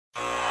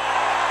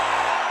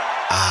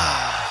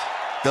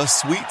The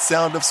sweet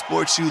sound of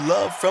sports you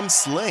love from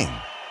Sling.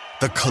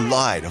 The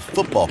collide of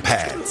football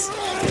pads.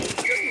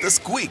 The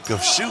squeak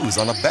of shoes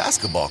on a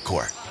basketball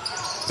court.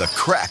 The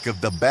crack of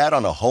the bat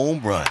on a home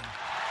run.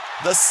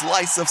 The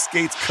slice of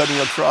skates cutting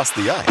across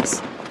the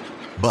ice.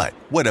 But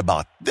what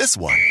about this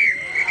one?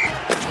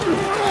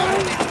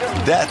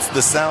 That's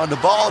the sound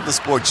of all the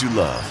sports you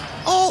love,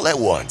 all at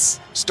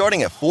once.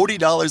 Starting at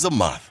 $40 a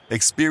month.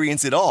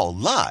 Experience it all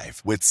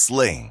live with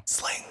Sling.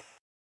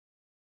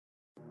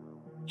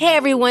 Hey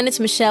everyone, it's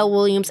Michelle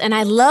Williams, and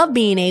I love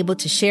being able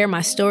to share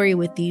my story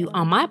with you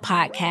on my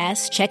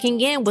podcast, Checking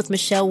In with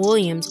Michelle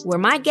Williams, where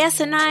my guests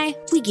and I,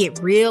 we get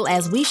real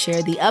as we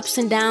share the ups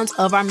and downs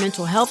of our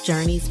mental health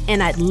journeys,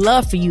 and I'd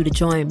love for you to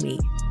join me.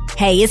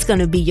 Hey, it's going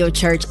to be your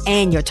church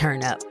and your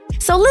turn up.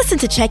 So listen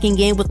to Checking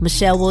In with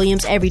Michelle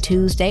Williams every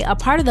Tuesday, a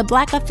part of the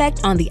Black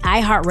Effect on the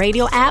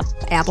iHeartRadio app,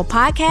 Apple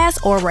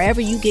Podcasts, or wherever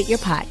you get your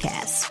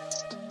podcasts.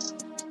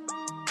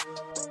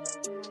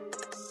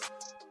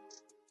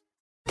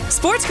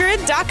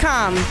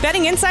 SportsGrid.com.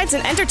 Betting insights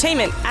and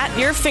entertainment at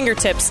your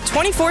fingertips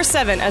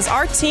 24/7 as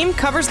our team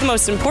covers the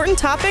most important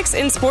topics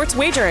in sports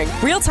wagering.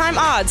 Real-time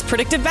odds,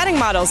 predictive betting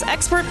models,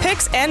 expert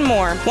picks, and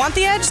more. Want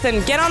the edge?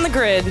 Then get on the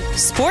grid.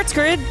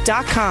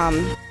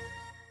 SportsGrid.com.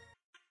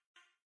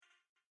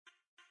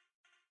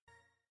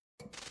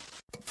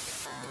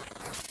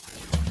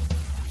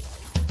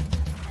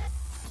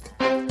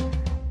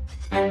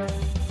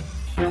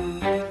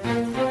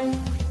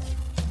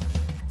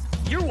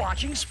 You're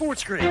watching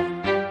Sports Grid.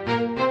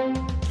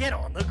 Get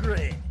on the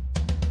grid.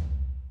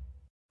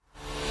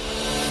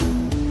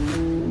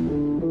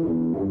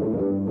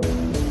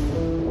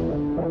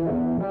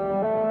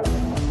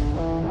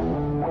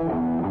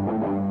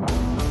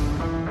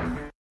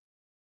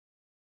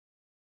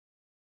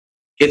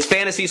 It's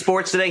Fantasy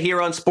Sports Today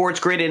here on Sports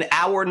Grid. In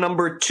hour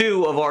number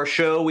 2 of our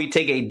show, we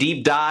take a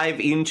deep dive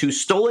into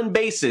stolen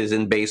bases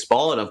in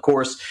baseball. And of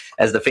course,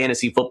 as the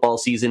fantasy football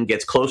season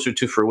gets closer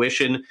to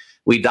fruition,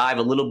 we dive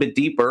a little bit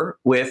deeper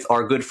with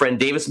our good friend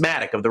Davis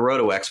Maddock of the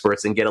Roto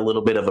Experts and get a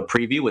little bit of a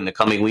preview. In the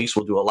coming weeks,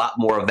 we'll do a lot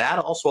more of that.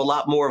 Also, a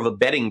lot more of a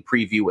betting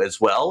preview as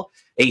well.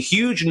 A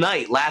huge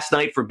night last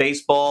night for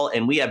baseball,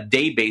 and we have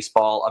day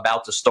baseball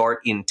about to start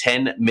in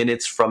 10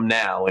 minutes from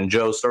now. And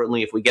Joe,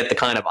 certainly if we get the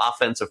kind of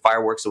offensive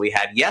fireworks that we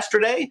had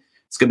yesterday,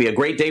 it's going to be a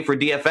great day for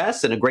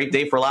DFS and a great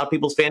day for a lot of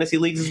people's fantasy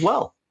leagues as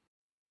well.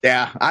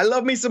 Yeah, I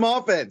love me some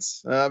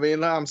offense. I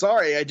mean, I'm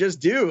sorry, I just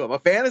do. I'm a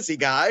fantasy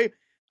guy.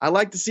 I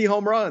like to see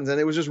home runs,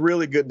 and it was just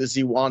really good to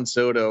see Juan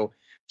Soto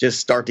just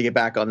start to get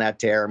back on that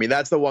tear. I mean,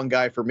 that's the one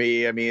guy for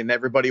me. I mean,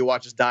 everybody who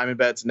watches Diamond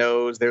Bets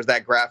knows there's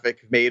that graphic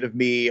made of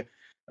me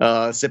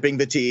sipping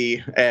the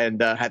tea and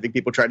having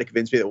people try to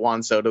convince me that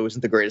Juan Soto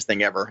isn't the greatest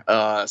thing ever.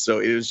 So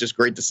it was just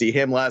great to see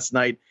him last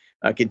night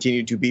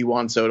continue to be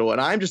Juan Soto.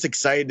 And I'm just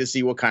excited to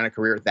see what kind of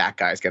career that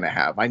guy's going to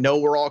have. I know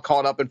we're all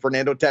caught up in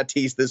Fernando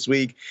Tatis this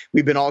week.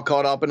 We've been all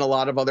caught up in a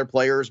lot of other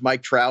players,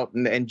 Mike Trout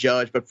and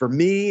Judge. But for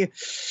me,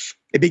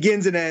 it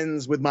begins and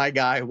ends with my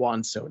guy,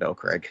 Juan Soto,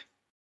 Craig.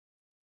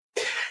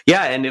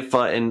 Yeah, and if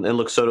and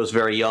look, Soto's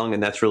very young,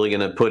 and that's really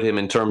going to put him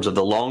in terms of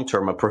the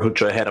long-term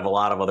approach ahead of a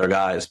lot of other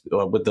guys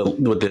with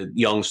the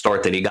young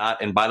start that he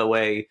got. And by the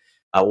way,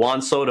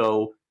 Juan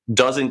Soto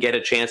doesn't get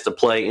a chance to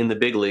play in the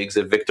big leagues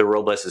if Victor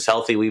Robles is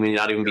healthy. We may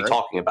not even be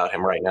talking about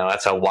him right now.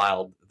 That's how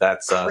wild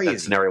that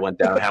scenario went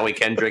down. Howie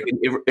Kendrick.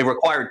 It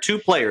required 2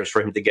 players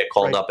for him to get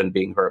called up and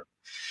being hurt.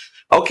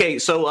 Okay,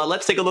 so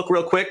let's take a look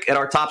real quick at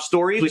our top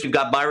stories. We've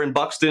got Byron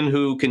Buxton,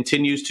 who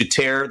continues to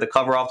tear the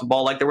cover off the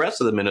ball like the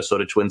rest of the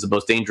Minnesota Twins, the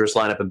most dangerous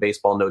lineup in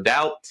baseball, no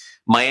doubt.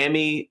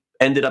 Miami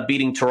ended up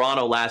beating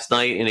Toronto last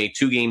night in a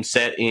 2-game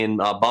set in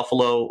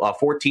Buffalo,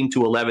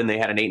 14-11. They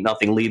had an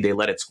 8-0 lead. They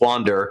let it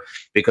squander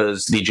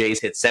because the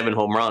Jays hit 7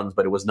 home runs,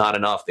 but it was not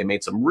enough. They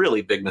made some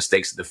really big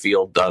mistakes in the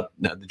field. The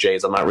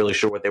Jays, I'm not really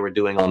sure what they were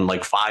doing on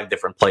like 5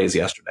 different plays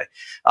yesterday.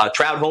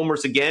 Trout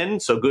homers again,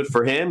 so good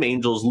for him.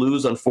 Angels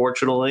lose,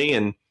 unfortunately,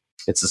 and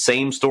it's the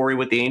same story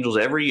with the Angels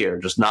every year,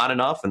 just not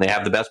enough, and they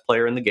have the best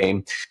player in the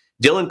game.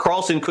 Dylan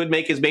Carlson could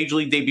make his major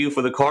league debut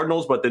for the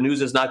Cardinals, but the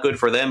news is not good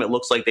for them. It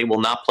looks like they will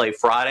not play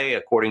Friday,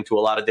 according to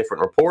a lot of different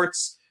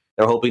reports.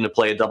 They're hoping to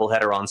play a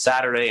doubleheader on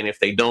Saturday, and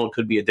if they don't,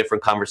 could be a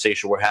different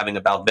conversation we're having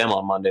about them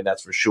on Monday,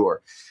 that's for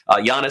sure.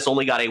 Giannis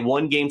only got a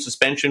 1-game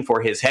suspension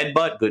for his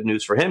headbutt. Good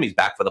news for him. He's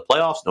back for the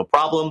playoffs, no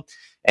problem.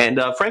 And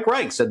Frank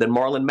Reich said that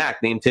Marlon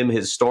Mack named him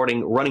his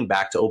starting running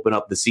back to open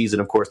up the season.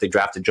 Of course, they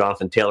drafted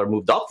Jonathan Taylor,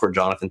 moved up for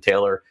Jonathan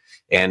Taylor,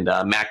 and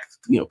Mack,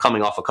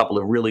 coming off a couple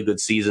of really good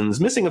seasons,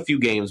 missing a few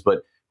games,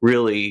 but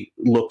really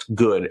looked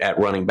good at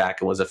running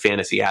back and was a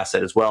fantasy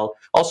asset as well.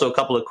 Also, a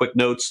couple of quick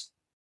notes.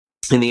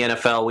 In the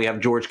NFL, we have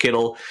George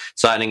Kittle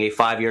signing a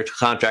 5-year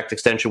contract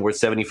extension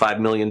worth $75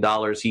 million.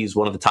 He's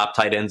one of the top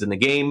tight ends in the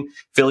game.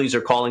 Phillies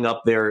are calling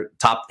up their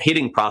top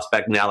hitting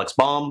prospect, Alex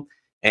Baum,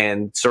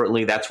 and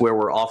certainly that's where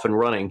we're off and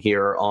running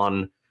here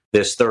on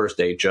this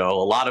Thursday, Joe.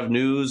 A lot of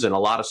news and a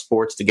lot of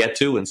sports to get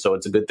to, and so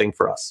it's a good thing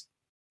for us.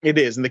 It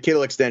is, and the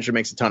Kittle extension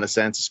makes a ton of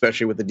sense,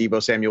 especially with the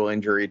Deebo Samuel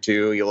injury,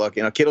 too. You look,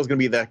 Kittle's going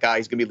to be that guy.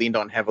 He's going to be leaned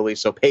on heavily,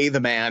 so pay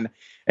the man,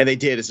 and they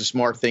did. It's a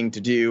smart thing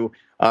to do.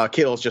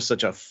 Kittle's just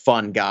such a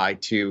fun guy,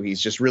 too.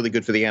 He's just really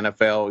good for the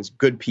NFL. He's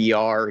good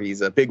PR.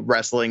 He's a big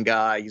wrestling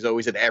guy. He's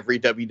always at every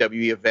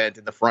WWE event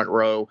in the front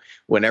row.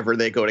 Whenever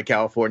they go to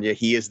California,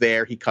 he is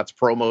there. He cuts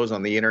promos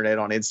on the internet,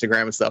 on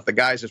Instagram and stuff. The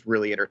guy's just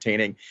really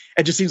entertaining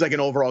and just seems like an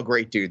overall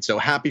great dude. So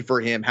happy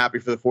for him, happy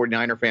for the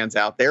 49er fans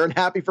out there, and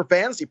happy for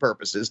fantasy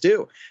purposes,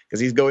 too, because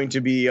he's going to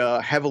be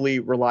heavily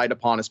relied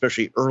upon,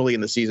 especially early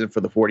in the season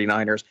for the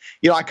 49ers.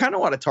 I kind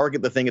of want to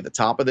target the thing at the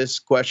top of this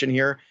question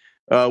here,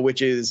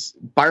 which is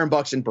Byron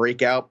Buxton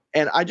breakout.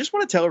 And I just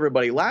want to tell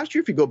everybody, last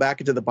year, if you go back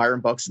into the Byron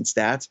Buxton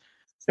stats,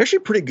 they're actually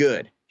pretty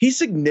good. He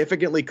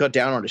significantly cut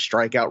down on his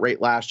strikeout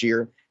rate last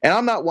year. And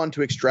I'm not one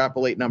to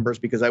extrapolate numbers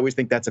because I always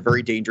think that's a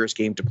very dangerous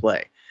game to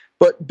play.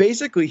 But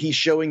basically, he's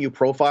showing you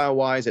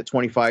profile-wise at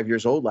 25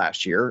 years old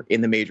last year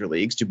in the major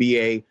leagues to be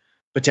a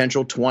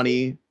potential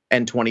 20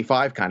 and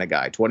 25 kind of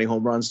guy, 20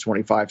 home runs,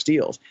 25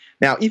 steals.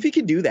 Now, if he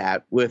could do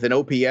that with an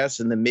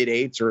OPS in the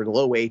mid-8s or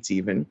low 8s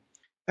even,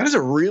 that is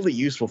a really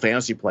useful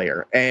fantasy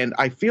player. And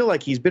I feel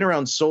like he's been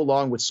around so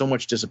long with so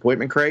much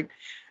disappointment, Craig,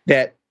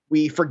 that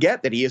we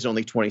forget that he is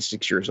only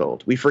 26 years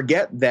old. We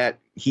forget that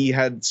he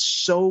had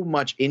so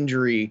much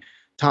injury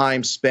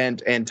time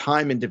spent and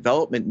time in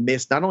development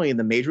missed, not only in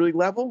the major league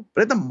level,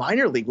 but at the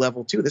minor league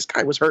level too. This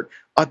guy was hurt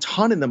a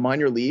ton in the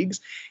minor leagues.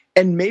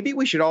 And maybe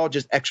we should all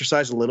just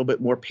exercise a little bit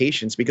more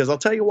patience, because I'll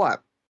tell you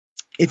what,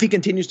 if he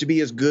continues to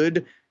be as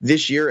good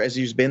this year as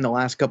he's been the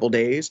last couple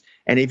days,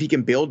 and if he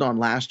can build on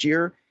last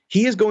year,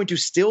 he is going to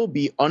still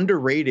be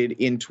underrated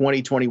in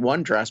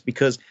 2021 drafts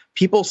because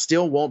people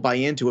still won't buy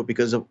into it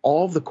because of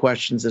all the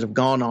questions that have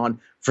gone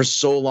on for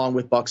so long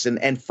with Buxton,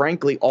 and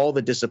frankly, all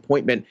the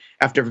disappointment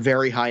after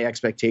very high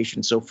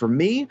expectations. So for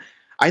me,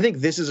 I think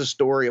this is a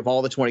story of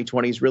all the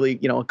 2020s, really,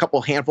 a couple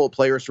handful of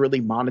players to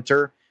really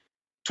monitor.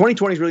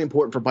 2020 is really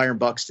important for Byron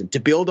Buxton to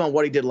build on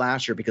what he did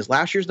last year, because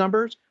last year's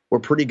numbers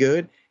were pretty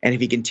good. And if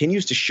he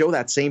continues to show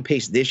that same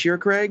pace this year,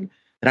 Craig,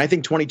 then I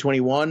think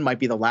 2021 might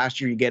be the last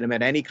year you get him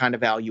at any kind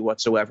of value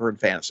whatsoever in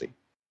fantasy.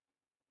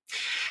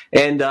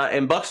 And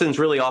Buxton's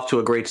really off to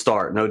a great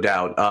start, no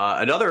doubt.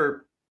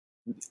 Another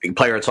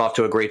player that's off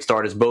to a great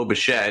start is Bo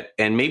Bichette,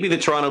 and maybe the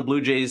Toronto Blue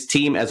Jays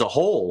team as a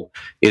whole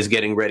is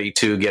getting ready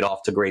to get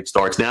off to great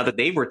starts now that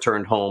they've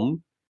returned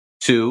home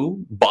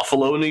to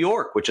Buffalo, New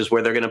York, which is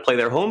where they're going to play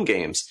their home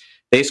games.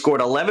 They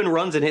scored 11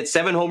 runs and hit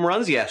 7 home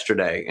runs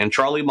yesterday. And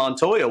Charlie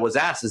Montoya was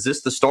asked, is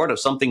this the start of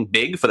something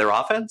big for their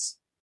offense?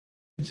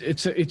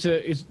 It's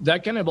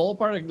that kind of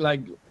ballpark.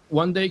 Like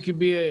one day could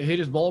be a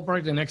hitter's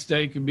ballpark, the next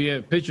day could be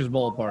a pitcher's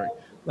ballpark.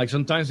 Like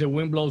sometimes the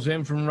wind blows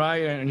in from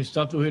right and it's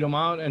tough to hit them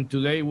out. And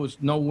today was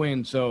no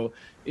wind. So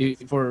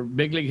for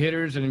big league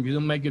hitters, and if you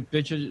don't make good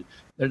pitches,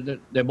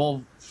 the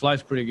ball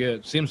flies pretty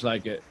good. Seems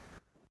like it.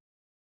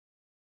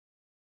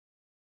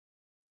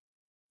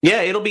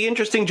 Yeah, it'll be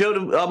interesting, Joe,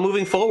 to,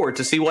 moving forward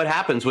to see what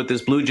happens with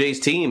this Blue Jays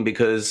team,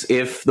 because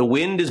if the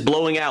wind is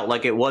blowing out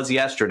like it was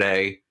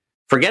yesterday,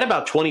 forget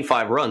about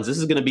 25 runs. This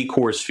is going to be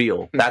Coors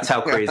Field. That's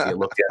how crazy it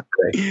looked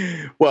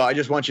yesterday. Well, I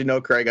just want you to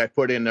know, Craig, I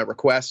put in a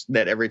request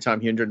that every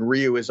time Hyunjin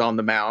Ryu is on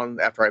the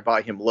mound, after I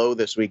buy him low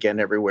this weekend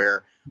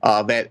everywhere,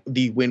 that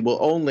the wind will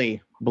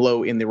only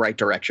blow in the right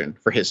direction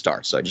for his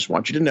start. So I just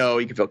want you to know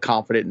you can feel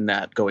confident in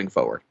that going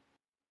forward.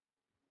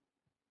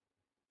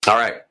 All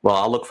right. Well,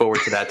 I'll look forward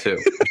to that too.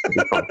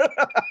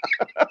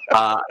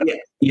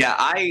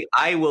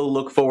 I will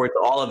look forward to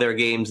all of their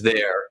games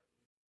there,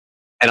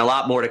 and a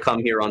lot more to come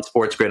here on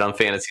Sports Grid on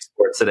Fantasy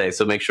Sports Today.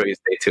 So make sure you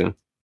stay tuned.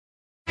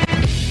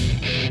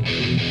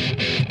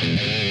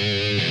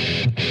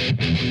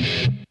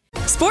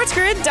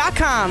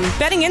 SportsGrid.com.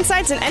 Betting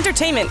insights and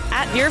entertainment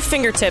at your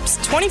fingertips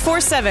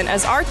 24/7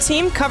 as our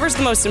team covers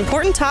the most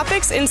important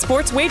topics in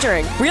sports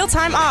wagering.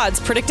 Real-time odds,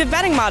 predictive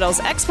betting models,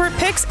 expert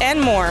picks,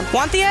 and more.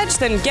 Want the edge?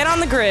 Then get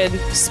on the grid.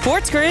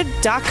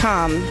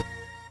 SportsGrid.com.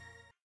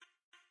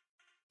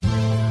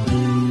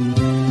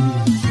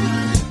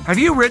 Have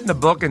you written a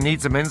book and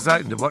need some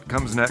insight into what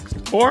comes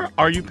next? Or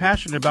are you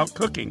passionate about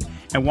cooking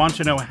and want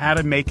to know how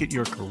to make it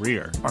your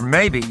career? Or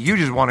maybe you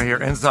just want to hear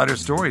insider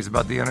stories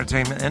about the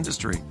entertainment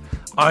industry.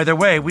 Either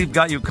way, we've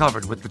got you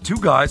covered with the Two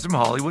Guys from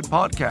Hollywood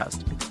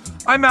podcast.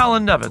 I'm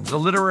Alan Nevins, a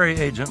literary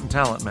agent and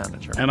talent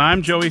manager. And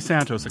I'm Joey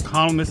Santos, a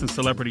columnist and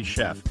celebrity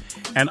chef.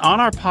 And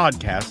on our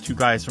podcast, Two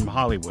Guys from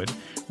Hollywood,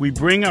 we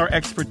bring our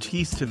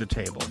expertise to the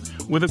table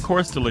with, of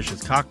course,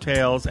 delicious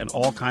cocktails and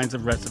all kinds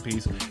of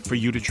recipes for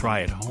you to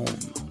try at home.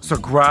 So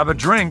grab a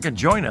drink and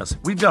join us.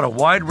 We've got a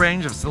wide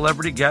range of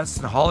celebrity guests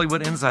and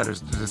Hollywood insiders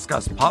to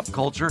discuss pop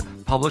culture,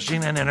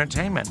 publishing, and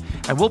entertainment.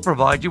 And we'll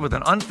provide you with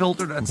an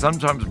unfiltered and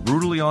sometimes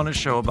brutally honest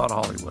show about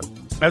Hollywood.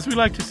 As we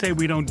like to say,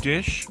 we don't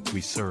dish,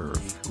 we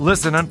serve.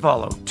 Listen and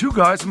follow Two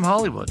Guys from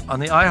Hollywood on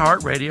the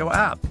iHeartRadio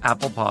app,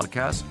 Apple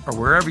Podcasts, or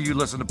wherever you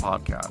listen to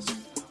podcasts.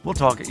 We'll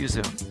talk at you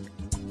soon.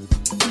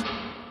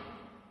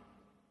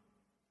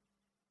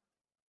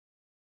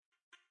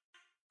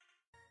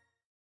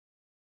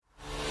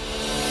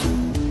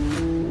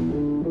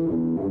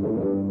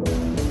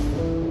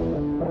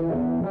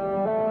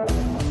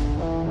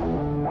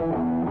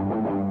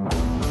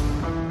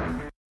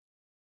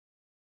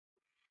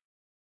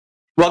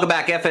 Welcome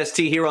back,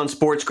 FST here on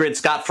Sports Grid.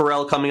 Scott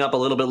Farrell coming up a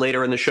little bit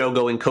later in the show,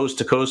 going coast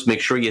to coast.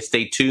 Make sure you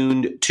stay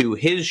tuned to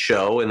his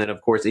show. And then, of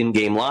course, In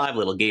Game Live,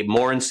 little Gabe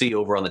Morency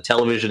over on the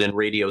television and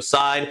radio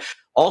side.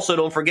 Also,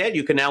 don't forget,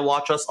 you can now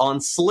watch us on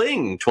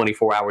Sling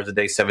 24 hours a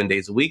day, 7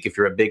 days a week. If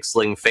you're a big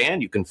Sling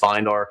fan, you can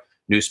find our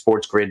new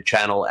Sports Grid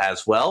channel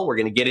as well. We're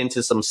going to get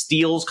into some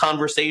steals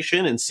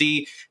conversation and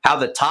see how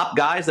the top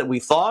guys that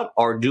we thought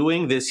are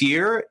doing this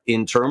year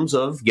in terms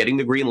of getting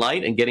the green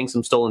light and getting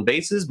some stolen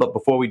bases. But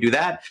before we do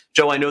that,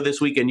 Joe, I know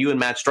this weekend you and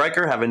Matt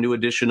Stryker have a new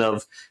edition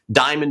of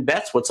Diamond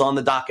Bets. What's on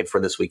the docket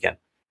for this weekend?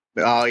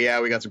 Oh,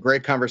 yeah, we got some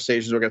great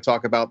conversations. We're going to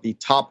talk about the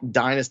top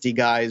dynasty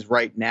guys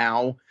right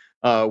now.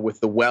 With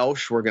the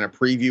Welsh, we're going to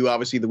preview,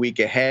 obviously, the week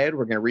ahead.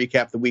 We're going to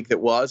recap the week that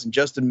was. And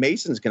Justin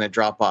Mason's going to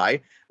drop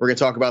by. We're going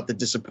to talk about the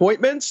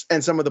disappointments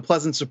and some of the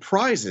pleasant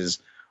surprises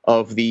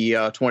of the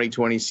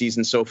 2020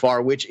 season so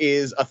far, which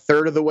is a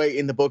third of the way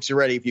in the books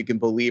already, if you can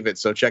believe it.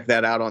 So check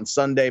that out on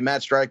Sunday.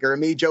 Matt Stryker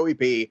and me, Joey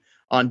P,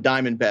 on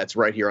Diamond Bets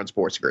right here on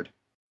Sports Grid.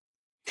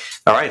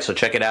 All right, so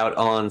check it out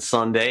on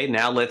Sunday.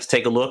 Now let's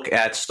take a look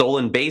at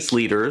stolen base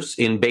leaders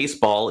in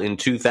baseball in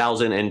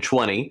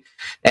 2020.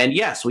 And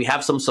yes, we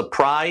have some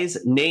surprise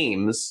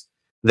names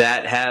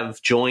that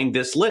have joined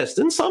this list,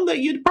 and some that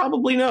you'd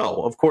probably know.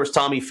 Of course,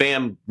 Tommy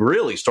Pham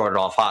really started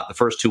off hot. The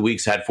first 2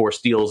 weeks had 4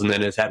 steals, and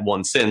then has had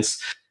 1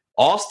 since.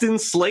 Austin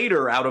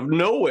Slater, out of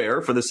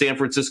nowhere for the San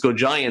Francisco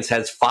Giants,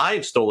 has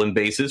 5 stolen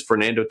bases.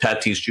 Fernando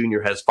Tatis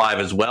Jr. has 5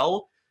 as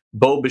well.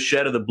 Bo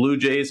Bichette of the Blue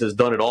Jays has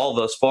done it all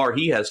thus far.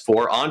 He has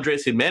 4.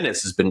 Andres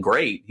Jimenez has been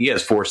great. He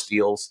has 4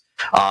 steals.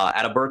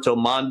 Adalberto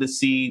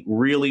Mondesi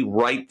really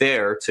right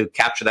there to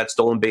capture that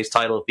stolen base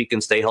title if he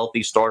can stay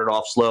healthy. Started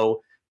off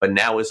slow, but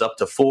now is up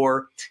to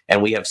 4.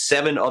 And we have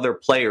 7 other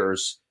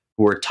players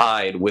who are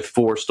tied with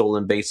 4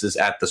 stolen bases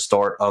at the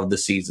start of the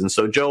season.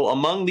 So, Joe,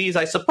 among these,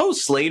 I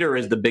suppose Slater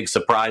is the big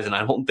surprise, and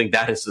I don't think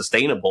that is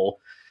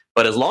sustainable.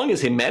 But as long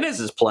as Jimenez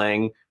is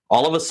playing,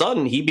 all of a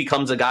sudden, he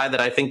becomes a guy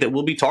that I think that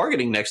we'll be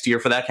targeting next year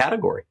for that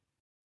category.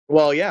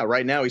 Well, yeah,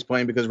 right now he's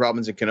playing because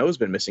Robinson Cano's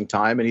been missing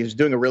time, and he's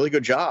doing a really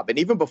good job. And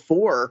even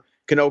before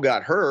Cano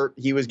got hurt,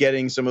 he was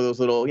getting some of those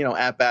little,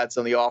 at-bats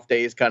on the off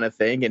days kind of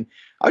thing. And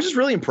I was just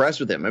really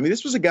impressed with him. I mean,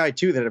 this was a guy,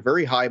 too, that had a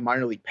very high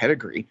minor league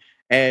pedigree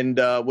and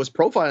was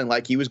profiling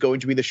like he was going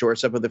to be the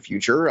shortstop of the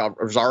future.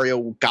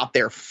 Rosario got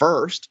there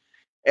first.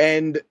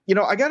 And,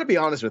 I got to be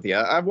honest with you.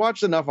 I've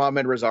watched enough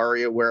Ahmed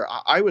Rosario where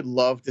I would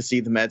love to see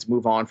the Mets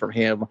move on from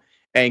him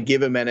and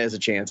give Jimenez a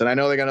chance. And I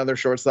know they got another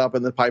shortstop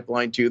in the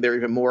pipeline, too. They're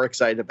even more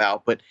excited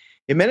about. But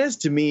Jimenez,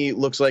 to me,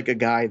 looks like a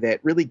guy that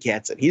really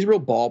gets it. He's a real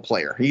ball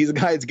player. He's a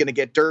guy that's going to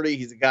get dirty.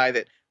 He's a guy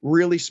that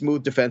really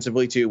smooth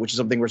defensively, too, which is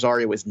something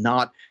Rosario is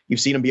not.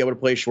 You've seen him be able to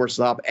play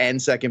shortstop and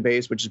second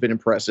base, which has been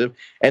impressive.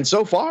 And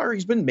so far,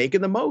 he's been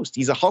making the most.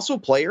 He's a hustle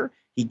player.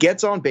 He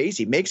gets on base.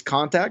 He makes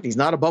contact. He's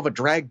not above a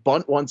drag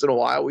bunt once in a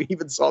while. We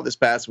even saw this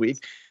past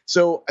week.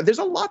 So there's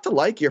a lot to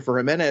like here for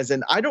Jimenez.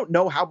 And I don't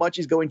know how much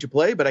he's going to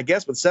play, but I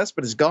guess with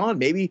Cespedes gone,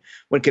 maybe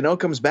when Cano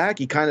comes back,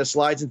 he kind of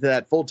slides into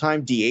that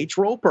full-time DH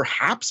role.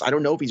 Perhaps. I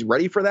don't know if he's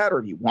ready for that or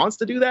if he wants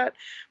to do that.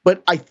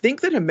 But I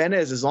think that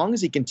Jimenez, as long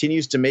as he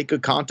continues to make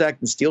good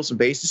contact and steal some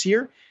bases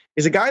here,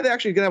 is a guy that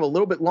actually is going to have a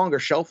little bit longer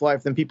shelf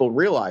life than people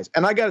realize.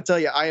 And I got to tell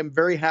you, I am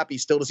very happy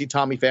still to see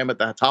Tommy Pham at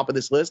the top of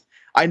this list.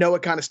 I know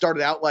it kind of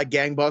started out like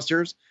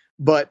gangbusters,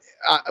 but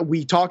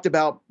we talked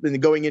about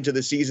going into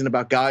the season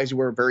about guys who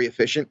were very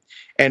efficient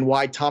and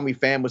why Tommy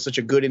Pham was such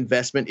a good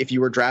investment if you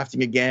were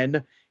drafting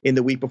again in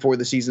the week before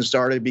the season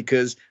started,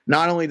 because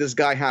not only does this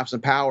guy have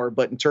some power,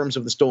 but in terms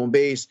of the stolen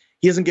base,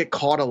 he doesn't get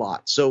caught a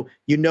lot. So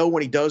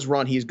when he does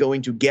run, he's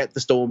going to get the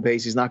stolen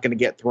base. He's not going to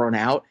get thrown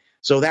out.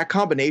 So that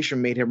combination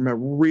made him a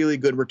really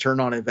good return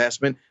on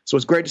investment. So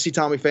it's great to see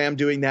Tommy Pham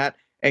doing that,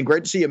 and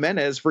great to see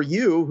Jimenez for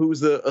you,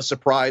 who's a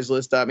surprise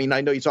list. I mean, I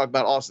know you talk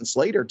about Austin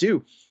Slater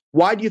too.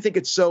 Why do you think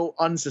it's so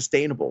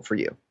unsustainable for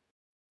you?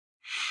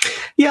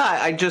 Yeah,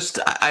 I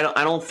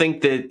don't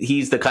think that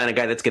he's the kind of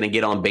guy that's going to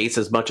get on base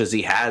as much as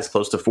he has,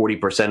 close to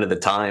 40% of the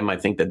time. I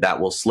think that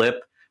will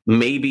slip.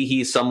 Maybe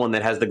he's someone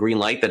that has the green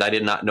light that I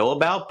did not know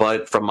about,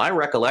 but from my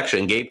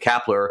recollection, Gabe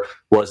Kapler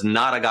was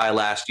not a guy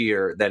last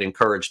year that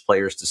encouraged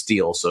players to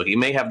steal. So he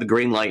may have the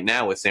green light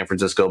now with San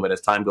Francisco, but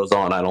as time goes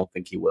on, I don't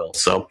think he will.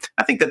 So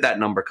I think that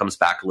number comes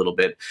back a little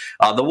bit.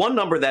 The one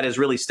number that is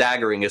really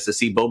staggering is to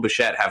see Bo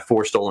Bichette have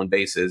 4 stolen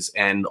bases.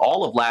 And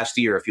all of last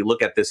year, if you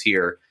look at this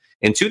here,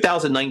 in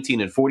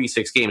 2019, in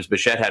 46 games,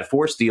 Bichette had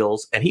 4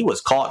 steals, and he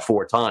was caught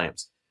 4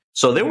 times.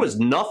 So there was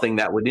nothing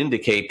that would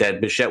indicate that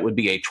Bichette would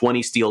be a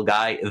 20-steal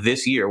guy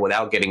this year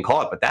without getting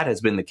caught, but that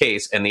has been the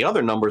case. And the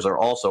other numbers are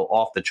also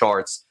off the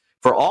charts.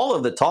 For all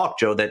of the talk,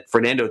 Joe, that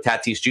Fernando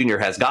Tatis Jr.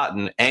 has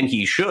gotten, and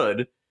he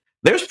should,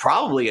 there's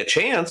probably a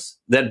chance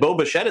that Bo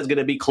Bichette is going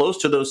to be close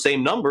to those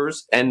same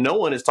numbers, and no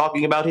one is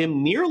talking about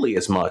him nearly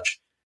as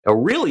much. A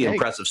really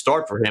impressive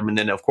start for him. And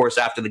then, of course,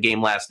 after the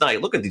game last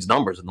night, look at these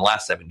numbers in the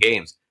last 7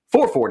 games.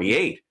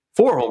 448,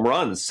 4 home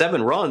runs,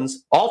 7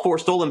 runs, all 4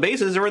 stolen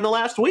bases are in the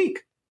last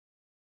week.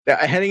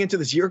 Heading into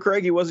this year,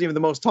 Craig, he wasn't even the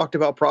most talked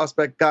about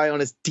prospect guy on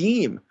his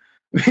team.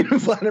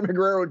 Vladimir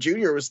Guerrero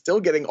Jr. was still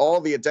getting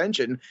all the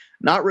attention,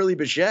 not really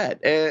Bichette.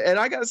 And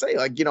I got to say,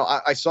 like,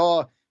 I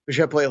saw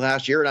Bichette play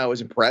last year and I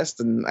was impressed.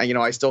 And,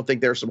 I still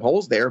think there's some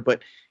holes there,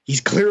 but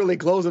he's clearly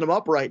closing them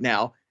up right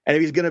now. And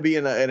if he's going to be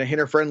in a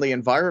hitter-friendly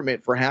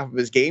environment for half of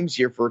his games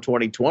here for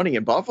 2020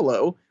 in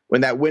Buffalo,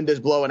 when that wind is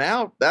blowing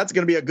out, that's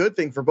going to be a good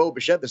thing for Bo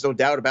Bichette. There's no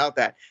doubt about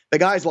that. The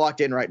guy's locked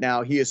in right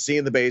now. He is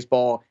seeing the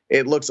baseball.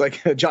 It looks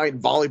like a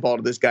giant volleyball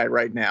to this guy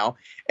right now.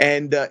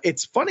 And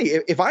it's funny.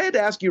 If I had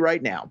to ask you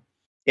right now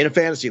in a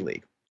fantasy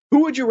league,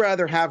 who would you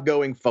rather have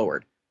going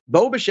forward?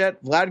 Bo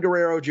Bichette, Vlad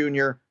Guerrero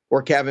Jr.,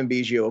 or Kevin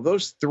Biggio? Of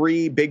those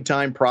three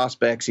big-time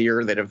prospects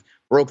here that have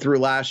broke through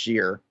last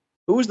year,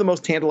 who is the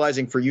most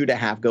tantalizing for you to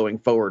have going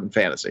forward in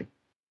fantasy?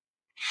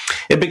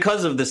 And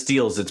because of the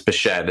steals, it's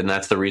Bichette, and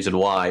that's the reason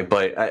why.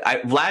 But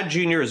Vlad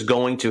Jr. is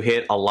going to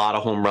hit a lot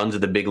of home runs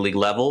at the big league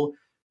level,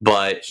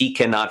 but he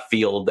cannot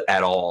field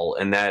at all,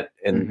 and that's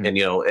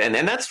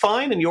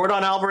fine. And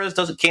Yordan Alvarez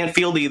can't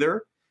field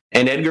either,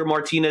 and Edgar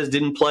Martinez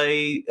didn't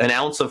play an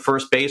ounce of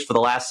first base for the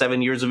last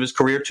 7 years of his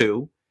career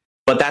too.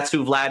 But that's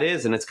who Vlad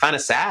is, and it's kind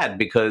of sad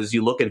because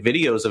you look at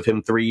videos of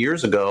him 3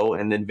 years ago,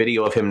 and then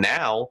video of him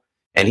now.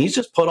 And he's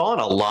just put on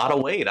a lot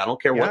of weight. I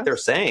don't care what they're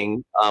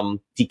saying.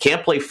 He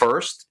can't play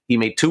first. He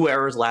made 2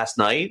 errors last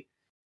night.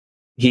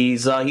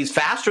 He's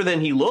faster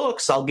than he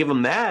looks. I'll give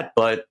him that.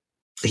 But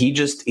they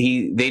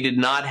did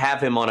not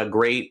have him on a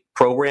great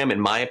program,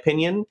 in my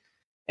opinion.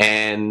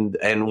 And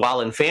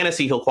while in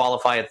fantasy he'll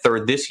qualify at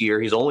third this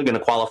year, he's only going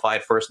to qualify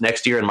at first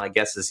next year. And my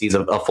guess is he's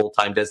a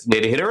full-time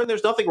designated hitter. And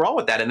there's nothing wrong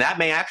with that. And that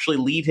may actually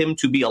lead him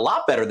to be a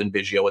lot better than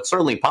Biggio. It's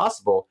certainly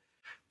possible.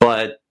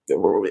 But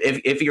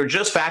if you're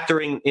just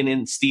factoring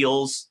in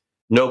steals,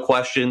 no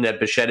question that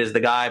Bichette is the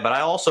guy. But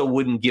I also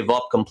wouldn't give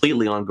up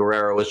completely on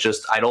Guerrero. It's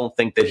just I don't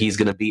think that he's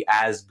going to be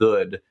as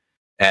good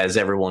as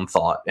everyone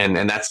thought,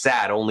 and that's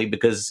sad only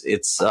because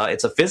it's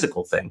a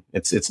physical thing.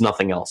 It's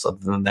nothing else other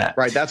than that.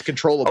 Right, that's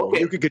controllable. Okay.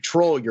 You can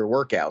control your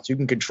workouts. You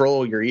can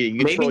control your eating.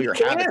 You can control your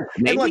habits.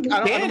 Maybe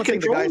I don't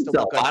think the guys don't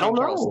look like I don't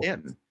know.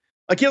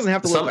 Like he doesn't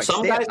have to look like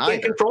some guys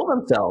can't control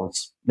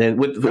themselves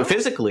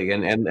physically,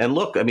 and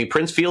look, I mean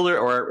Prince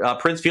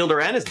Fielder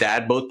and his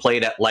dad both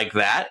played like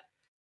that,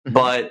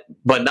 but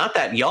not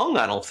that young.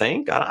 I don't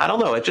think. I don't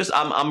know. It just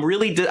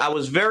I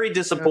was very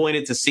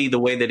disappointed to see the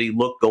way that he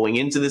looked going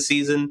into the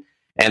season,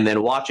 and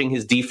then watching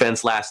his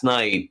defense last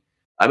night.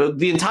 I mean,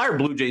 the entire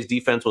Blue Jays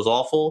defense was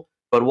awful.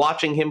 But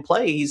watching him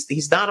play,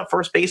 he's not a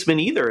first baseman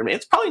either. I mean,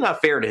 it's probably not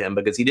fair to him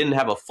because he didn't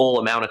have a full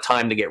amount of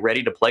time to get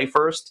ready to play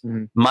first.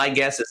 Mm-hmm. My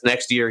guess is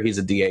next year he's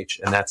a DH,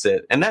 and that's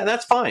it. And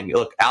that's fine.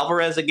 Look,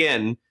 Alvarez,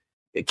 again,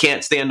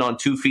 can't stand on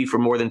 2 feet for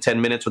more than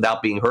 10 minutes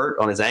without being hurt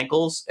on his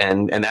ankles,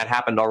 and that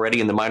happened already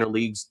in the minor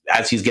leagues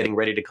as he's getting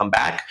ready to come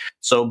back.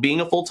 So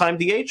being a full-time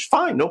DH,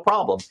 fine, no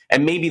problem.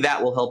 And maybe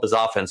that will help his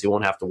offense. He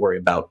won't have to worry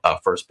about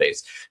first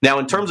base. Now,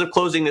 in terms of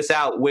closing this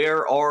out,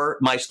 where are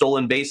my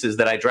stolen bases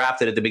that I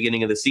drafted at the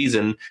beginning of the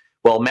season?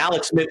 Well,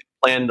 Malik Smith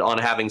planned on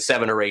having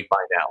 7 or 8 by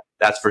now.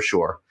 That's for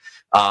sure.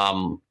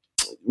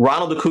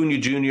 Ronald Acuna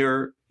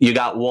Jr., you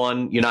got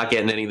 1. You're not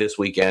getting any this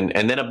weekend.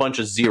 And then a bunch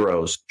of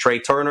zeros. Trey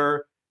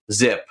Turner,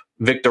 zip.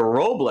 Victor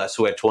Robles,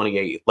 who had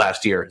 28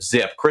 last year,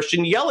 zip.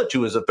 Christian Yelich,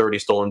 who is a 30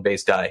 stolen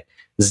base guy,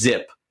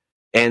 zip.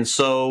 And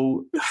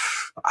so,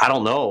 I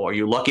don't know. Are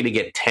you lucky to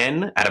get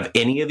 10 out of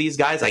any of these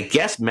guys? I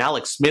guess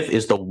Malik Smith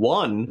is the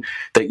one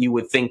that you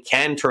would think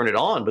can turn it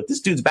on, but this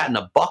dude's batting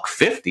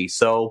 $150.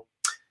 So,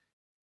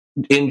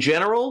 in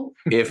general,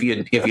 if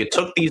you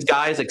took these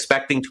guys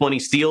expecting 20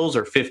 steals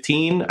or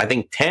 15, I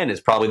think 10 is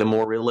probably the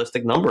more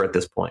realistic number at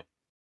this point.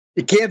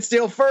 You can't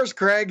steal first,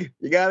 Craig.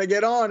 You got to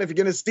get on. If you're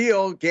going to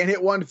steal, can't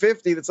hit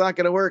 150. That's not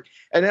going to work.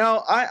 And now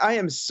I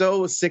am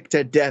so sick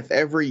to death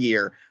every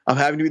year of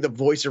having to be the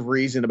voice of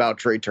reason about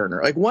Trey Turner.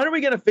 Like, when are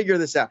we going to figure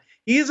this out?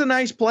 He is a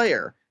nice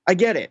player. I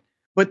get it.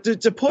 But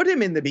to put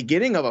him in the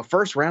beginning of a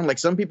first round, like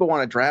some people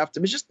want to draft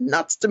him, is just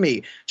nuts to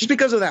me. Just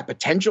because of that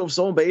potential of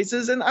stolen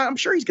bases, and I'm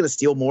sure he's going to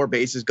steal more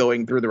bases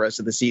going through the rest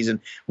of the season.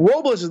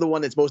 Robles is the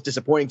one that's most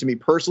disappointing to me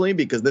personally,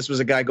 because this was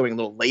a guy going a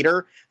little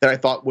later that I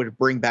thought would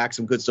bring back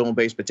some good stolen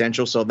base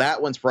potential. So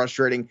that one's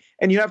frustrating.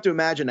 And you have to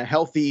imagine a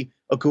healthy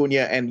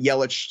Acuna and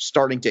Yelich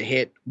starting to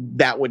hit.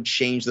 That would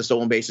change the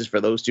stolen bases for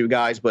those two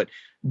guys. But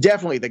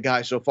definitely the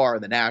guy so far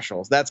in the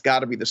Nationals. That's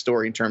got to be the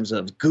story in terms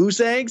of goose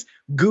eggs.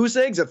 Goose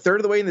eggs a third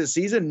of the way into the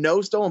season.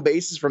 No stolen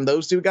bases from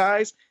those two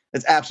guys.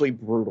 That's absolutely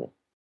brutal.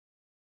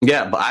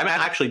 Yeah, but I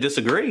actually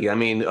disagree. I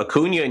mean,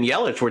 Acuna and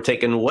Yelich were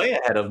taken way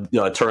ahead of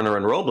Turner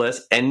and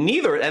Robles, and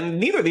neither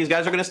of these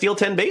guys are going to steal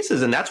 10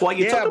 bases, and that's why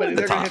you took them at the top. Yeah, but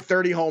they're going to hit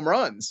 30 home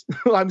runs.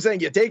 I'm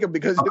saying you take them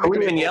because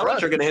Acuna and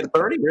Yelich are going to hit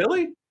 30.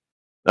 Really?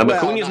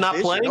 Acuna's not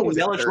playing.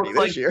 Yelich looks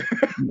like year.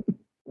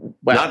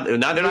 Well, they're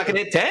not going to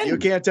hit 10. You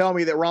can't tell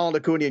me that Ronald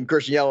Acuna and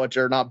Christian Yelich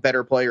are not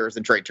better players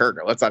than Trey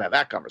Turner. Let's not have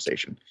that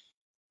conversation.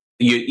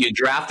 You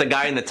draft a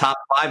guy in the top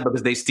 5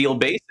 because they steal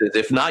bases.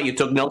 If not, you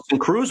took Nelson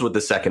Cruz with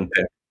the second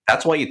pick.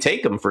 That's why you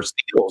take them for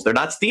steals. They're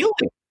not stealing.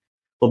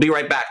 We'll be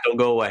right back. Don't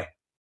go away.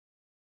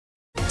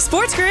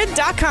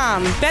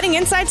 SportsGrid.com. Betting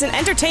insights and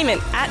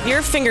entertainment at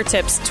your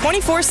fingertips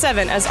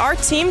 24/7 as our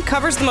team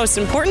covers the most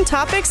important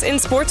topics in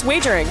sports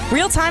wagering.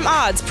 Real-time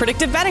odds,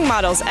 predictive betting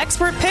models,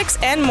 expert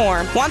picks, and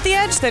more. Want the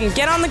edge? Then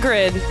get on the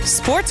grid.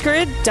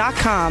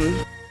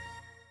 SportsGrid.com.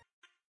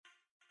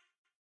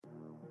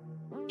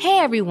 Hey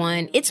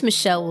everyone, it's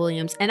Michelle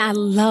Williams, and I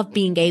love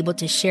being able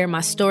to share my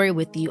story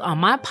with you on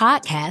my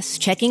podcast,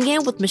 Checking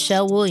In with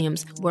Michelle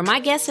Williams, where my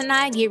guests and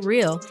I get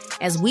real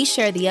as we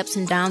share the ups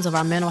and downs of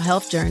our mental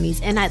health journeys,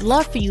 and I'd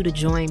love for you to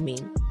join me.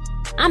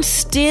 I'm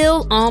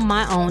still on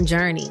my own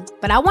journey,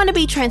 but I want to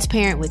be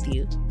transparent with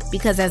you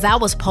because as I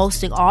was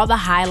posting all the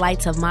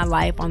highlights of my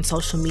life on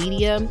social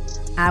media,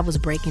 I was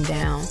breaking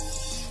down.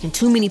 And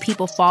too many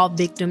people fall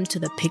victim to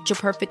the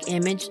picture-perfect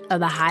image of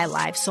the high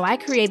life, so I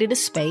created a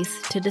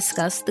space to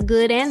discuss the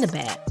good and the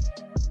bad.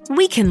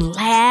 We can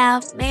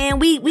laugh, man,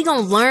 we gonna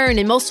learn,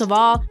 and most of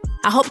all,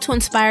 I hope to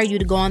inspire you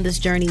to go on this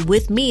journey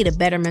with me to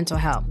better mental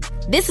health.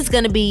 This is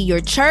gonna be your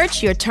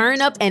church, your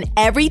turn-up, and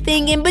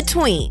everything in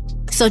between.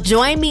 So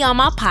join me on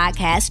my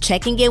podcast,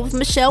 Checking In with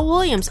Michelle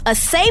Williams, a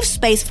safe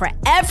space for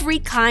every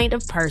kind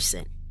of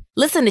person.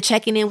 Listen to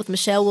Checking In with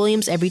Michelle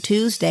Williams every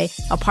Tuesday,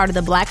 a part of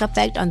the Black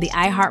Effect on the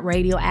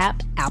iHeartRadio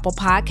app, Apple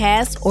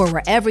Podcasts, or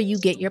wherever you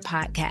get your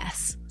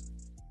podcasts.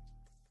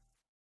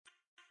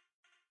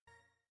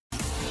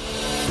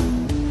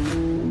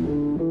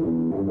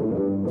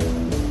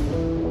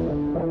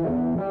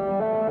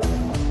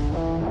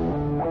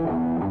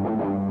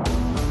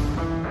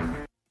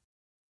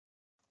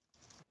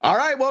 All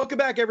right, welcome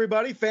back,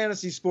 everybody.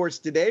 Fantasy Sports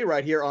Today,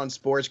 right here on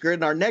Sports Grid.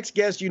 And our next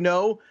guest, you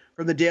know,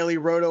 from the Daily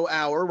Roto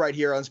Hour, right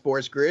here on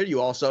Sports Grid. You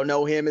also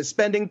know him as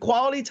spending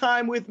quality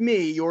time with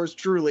me, yours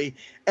truly,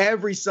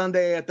 every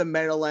Sunday at the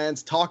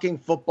Meadowlands, talking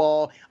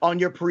football on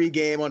your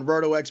pregame on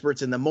Roto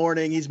Experts in the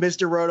morning. He's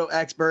Mr. Roto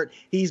Expert.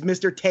 He's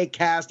Mr.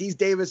 Takecast. He's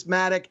Davis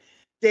Maddock.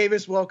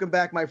 Davis, welcome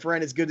back, my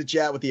friend. It's good to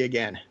chat with you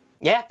again.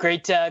 Yeah,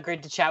 great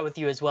to chat with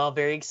you as well.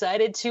 Very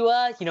excited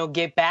to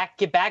get back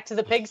to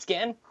the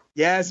pigskin.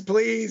 Yes,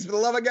 please, for the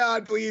love of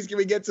God, please, can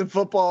we get some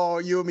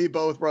football, you and me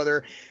both,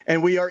 brother?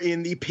 And we are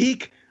in the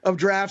peak of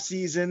draft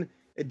season.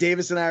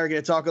 Davis and I are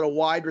going to talk about a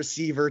wide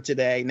receiver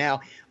today. Now,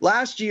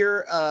 last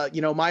year,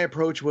 my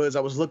approach was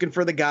I was looking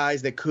for the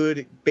guys that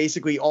could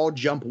basically all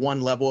jump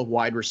one level of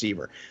wide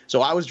receiver.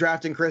 So I was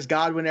drafting Chris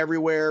Godwin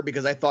everywhere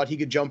because I thought he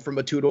could jump from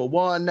a 2 to a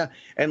 1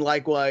 and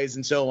likewise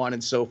and so on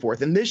and so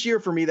forth. And this year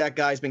for me, that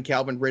guy's been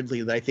Calvin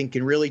Ridley that I think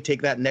can really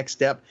take that next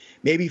step,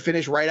 maybe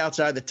finish right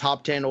outside the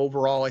top 10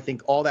 overall. I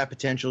think all that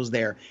potential is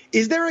there.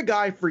 Is there a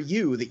guy for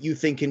you that you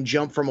think can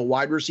jump from a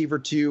wide receiver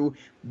 2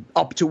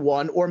 up to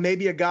 1, or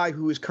maybe a guy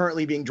who is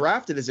currently being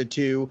drafted as a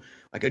 2,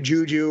 like a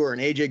Juju or an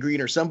AJ Green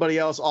or somebody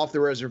else off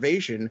the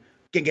reservation,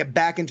 can get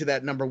back into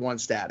that number 1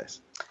 status?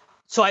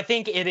 So I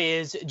think it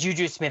is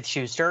Juju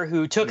Smith-Schuster,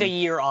 who took a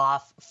year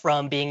off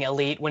from being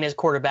elite when his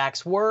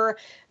quarterbacks were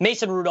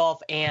Mason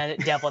Rudolph and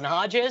Devlin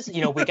Hodges.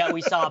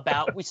 We saw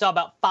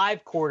about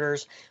 5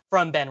 quarters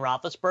from Ben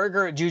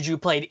Roethlisberger. Juju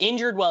played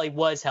injured while he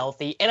was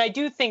healthy, and I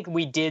do think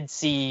we did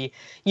see,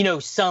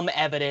 some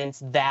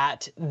evidence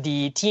that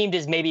the team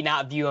does maybe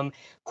not view him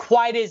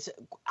quite as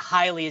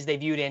highly as they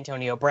viewed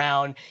Antonio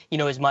Brown.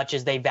 As much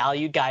as they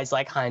valued guys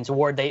like Hines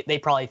Ward, they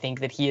probably think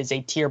that he is a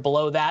tier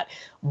below that,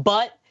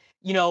 but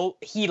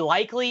he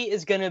likely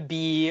is going to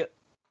be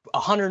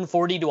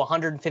 140 to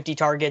 150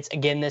 targets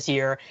again this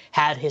year,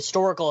 had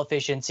historical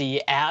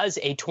efficiency as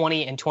a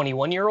 20 and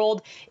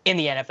 21-year-old in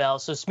the NFL.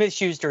 So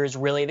Smith-Schuster is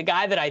really the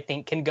guy that I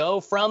think can go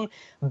from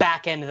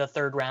back end of the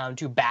 3rd round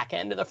to back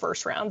end of the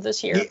 1st round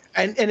this year.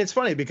 And it's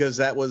funny because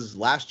that was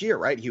last year,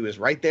 right? He was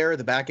right there at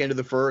the back end of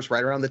the 1st,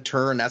 right around the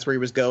turn. That's where he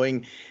was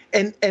going.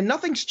 And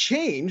nothing's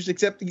changed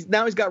except he's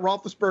got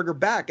Roethlisberger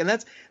back. And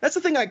that's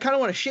the thing I kind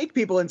of want to shake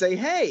people and say,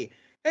 hey,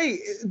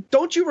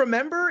 don't you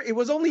remember? It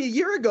was only a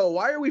year ago.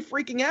 Why are we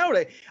freaking out?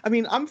 I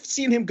mean, I'm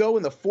seeing him go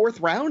in the 4th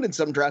round in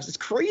some drafts. It's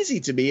crazy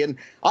to me, and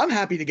I'm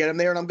happy to get him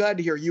there, and I'm glad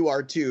to hear you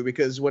are too,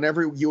 because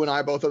whenever you and I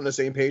are both on the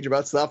same page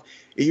about stuff,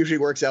 it usually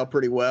works out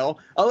pretty well.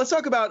 Let's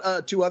talk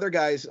about 2 other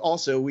guys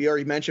also. We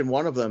already mentioned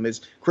one of them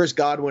is Chris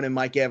Godwin and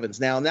Mike Evans.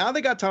 Now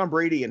they got Tom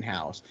Brady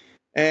in-house.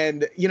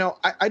 And,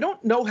 I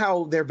don't know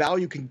how their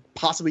value can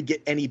possibly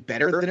get any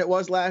better than it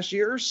was last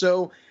year.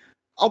 So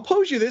I'll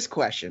pose you this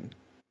question.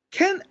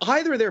 Can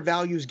either of their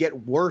values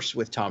get worse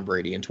with Tom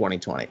Brady in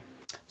 2020?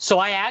 So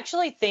I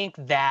actually think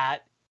that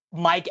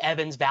Mike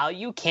Evans'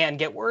 value can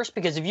get worse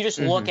because if you just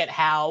look at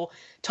how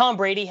Tom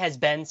Brady has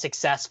been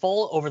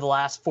successful over the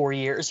last 4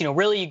 years,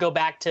 really you go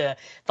back to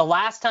the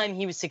last time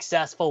he was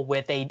successful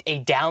with a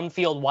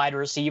downfield wide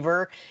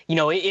receiver,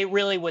 it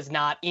really was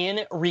not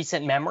in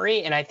recent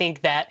memory. And I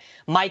think that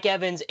Mike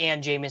Evans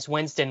and Jameis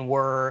Winston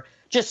were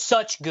just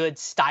such good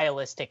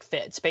stylistic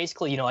fits.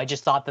 Basically, I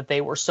just thought that they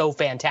were so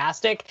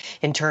fantastic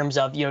in terms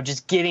of,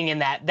 just getting in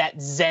that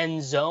zen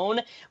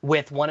zone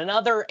with one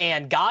another.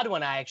 And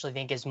Godwin, I actually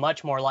think, is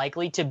much more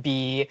likely to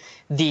be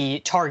the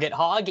target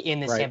hog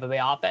in the Tampa Bay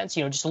offense.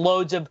 Just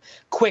loads of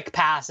quick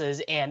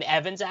passes. And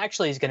Evans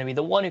actually is going to be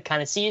the one who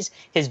kind of sees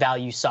his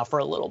value suffer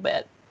a little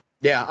bit.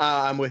 Yeah,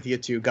 I'm with you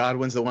too.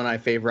 Godwin's the one I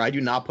favor. I do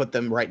not put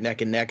them right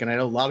neck and neck, and I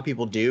know a lot of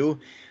people do.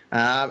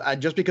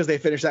 Just because they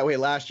finished that way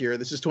last year,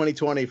 this is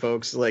 2020,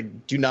 folks.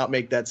 Like, do not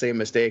make that same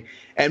mistake.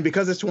 And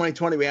because it's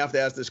 2020, we have to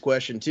ask this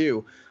question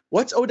too.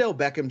 What's Odell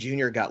Beckham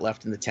Jr. got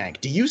left in the tank?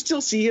 Do you still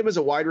see him as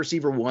a wide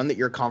receiver one that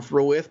you're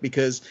comfortable with?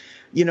 Because,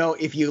 you know,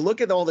 if you look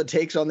at all the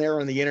takes on there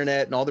on the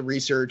internet and all the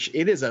research,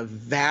 it is a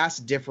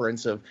vast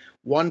difference of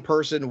one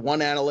person,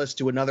 one analyst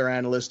to another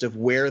analyst of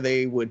where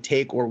they would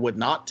take or would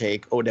not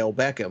take Odell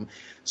Beckham.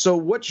 So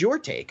what's your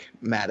take,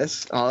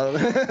 Mattis?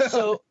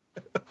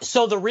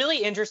 So the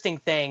really interesting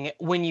thing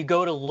when you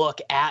go to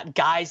look at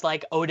guys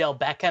like Odell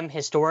Beckham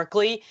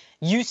historically,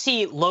 you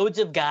see loads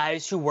of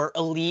guys who were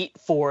elite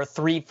for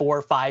 3,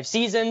 4, 5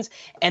 seasons.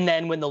 And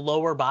then when the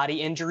lower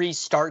body injuries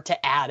start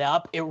to add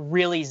up, it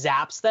really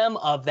zaps them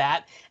of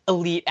that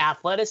elite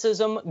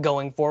athleticism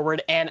going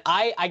forward. And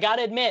I got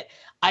to admit,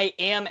 I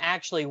am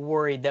actually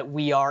worried that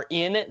we are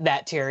in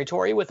that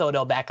territory with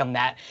Odell Beckham,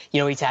 that,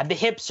 you know, he's had the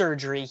hip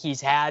surgery.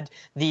 He's had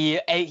you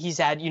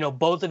know,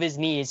 both of his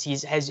knees.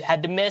 Has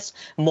had to miss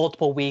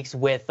multiple weeks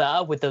with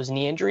those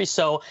knee injuries.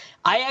 So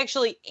I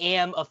actually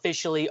am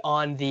officially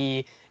on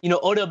the, you know,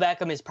 Odell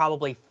Beckham is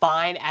probably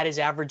fine at his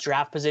average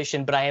draft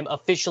position, but I am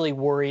officially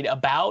worried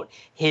about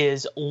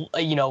his,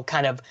 you know,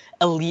 kind of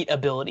elite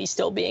ability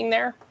still being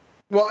there.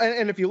 Well,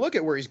 and if you look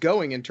at where he's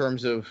going in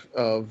terms of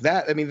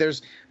that, I mean,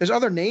 there's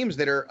other names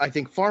that are, I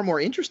think, far more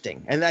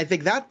interesting. And I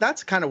think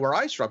that's kind of where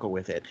I struggle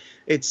with it.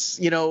 It's,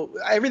 you know,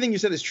 everything you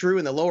said is true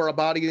in the lower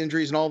body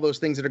injuries and all those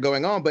things that are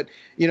going on. But,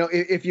 you know,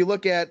 if you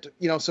look at,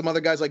 you know, some other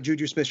guys like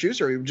Juju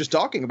Smith-Schuster, we were just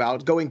talking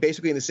about, going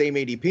basically in the same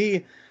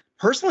ADP.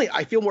 Personally,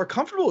 I feel more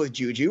comfortable with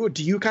Juju.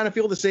 Do you kind of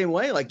feel the same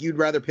way? Like you'd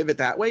rather pivot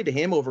that way to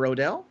him over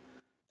Odell?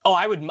 Oh,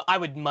 I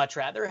would much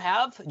rather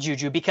have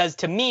Juju, because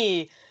to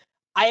me,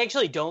 I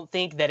actually don't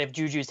think that if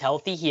Juju's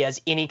healthy, he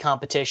has any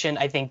competition.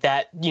 I think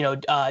that, you know,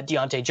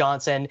 Deontay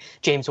Johnson,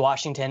 James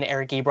Washington,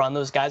 Eric Ebron,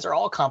 those guys are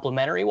all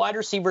complimentary wide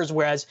receivers,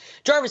 whereas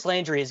Jarvis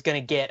Landry is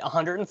going to get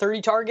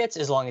 130 targets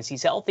as long as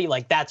he's healthy.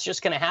 Like, that's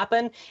just going to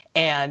happen.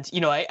 And, you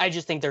know, I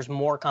just think there's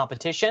more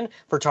competition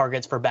for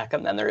targets for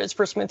Beckham than there is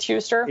for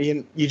Smith-Schuster.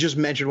 Ian, you just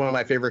mentioned one of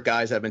my favorite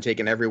guys that have been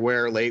taken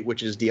everywhere late,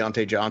 which is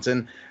Deontay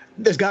Johnson.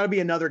 There's got to be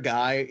another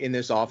guy in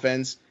this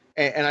offense.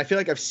 And I feel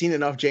like I've seen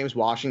enough James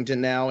Washington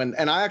now. And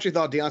I actually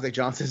thought Deontay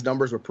Johnson's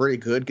numbers were pretty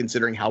good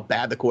considering how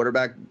bad the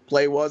quarterback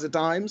play was at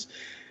times.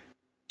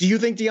 Do you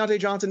think Deontay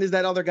Johnson is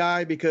that other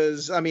guy?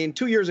 Because, I mean,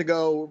 2 years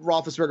ago,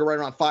 Roethlisberger right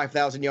around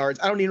 5,000 yards.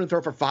 I don't need him to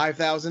throw for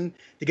 5,000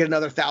 to get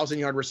another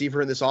 1,000-yard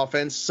receiver in this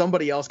offense.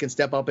 Somebody else can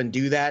step up and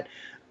do that.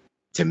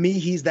 To me,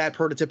 he's that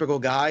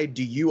prototypical guy.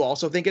 Do you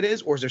also think it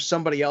is? Or is there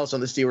somebody else on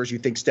the Steelers you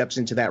think steps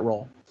into that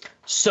role?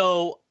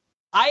 So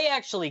I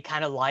actually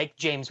kind of like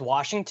James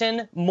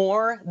Washington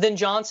more than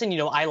Johnson. You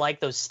know, I like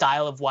those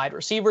style of wide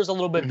receivers a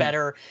little bit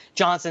better.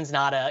 Johnson's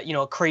not a, you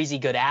know, a crazy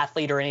good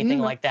athlete or anything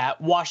like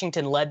that.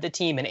 Washington led the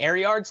team in air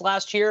yards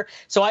last year.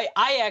 So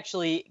I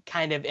actually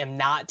kind of am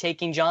not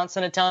taking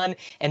Johnson a ton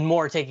and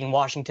more taking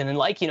Washington in,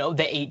 like, you know,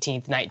 the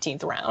 18th,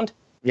 19th round.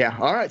 Yeah.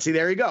 All right. See,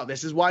 there you go.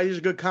 This is why these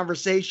are good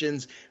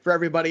conversations for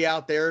everybody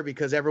out there,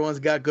 because everyone's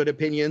got good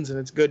opinions and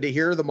it's good to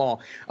hear them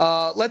all.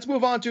 Let's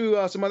move on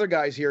to some other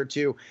guys here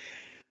too.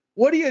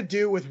 What do you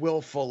do with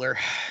Will Fuller?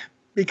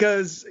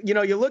 Because, you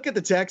know, you look at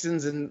the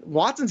Texans and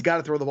Watson's got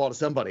to throw the ball to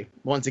somebody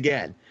once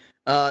again.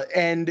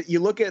 And you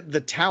look at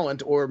the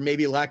talent, or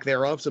maybe lack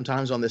thereof,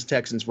 sometimes on this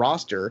Texans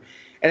roster,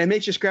 and it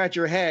makes you scratch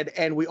your head.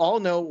 And we all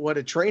know what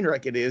a train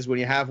wreck it is when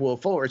you have Will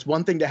Fuller. It's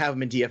one thing to have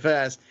him in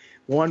DFS,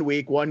 1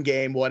 week, 1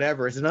 game,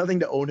 whatever. It's another thing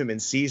to own him in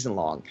season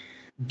long.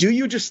 Do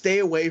you just stay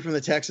away from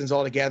the Texans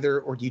altogether,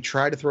 or do you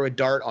try to throw a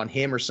dart on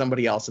him or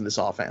somebody else in this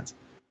offense?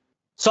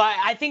 So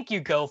I think you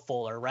go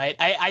Fuller, right?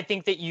 I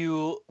think that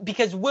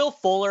because Will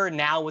Fuller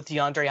now with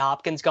DeAndre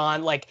Hopkins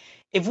gone, like,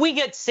 if we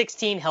get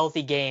 16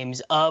 healthy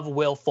games of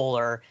Will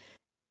Fuller,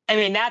 I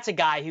mean, that's a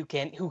guy who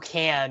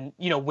can,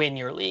 you know, win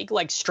your league.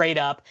 Like, straight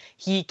up,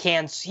 he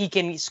can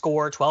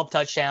score 12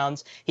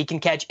 touchdowns. He can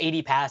catch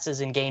 80 passes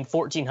and gain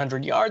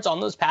 1,400 yards on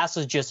those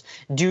passes just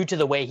due to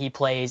the way he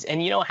plays.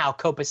 And you know how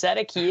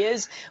copacetic he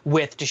is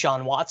with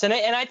Deshaun Watson.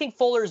 And I think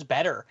Fuller's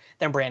better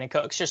than Brandon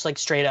Cooks. Just like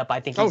straight up, I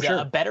think he's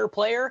a better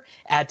player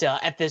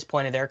at this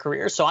point of their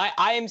career. So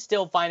I am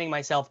still finding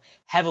myself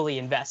heavily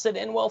invested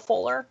in Will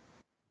Fuller.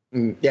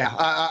 Yeah,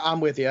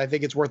 I'm with you. I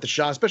think it's worth a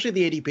shot, especially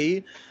the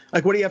ADP.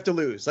 Like, what do you have to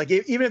lose? Like,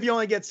 even if you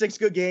only get 6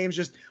 good games,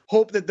 just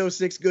hope that those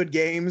 6 good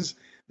games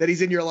that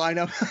he's in your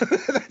lineup,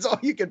 that's all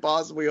you can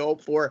possibly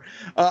hope for.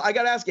 I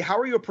got to ask you, how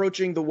are you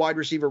approaching the wide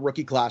receiver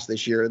rookie class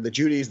this year? The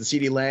Judys, the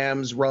CeeDee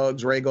Lambs,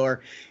 Ruggs, Reagor.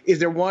 Is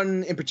there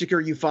one in particular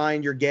you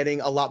find you're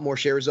getting a lot more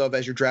shares of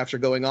as your drafts are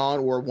going on,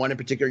 or one in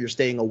particular you're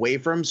staying away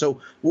from?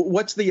 So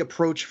what's the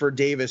approach for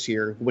Davis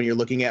here when you're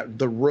looking at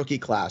the rookie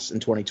class in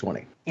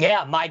 2020?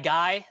 Yeah, my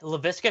guy,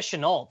 Laviska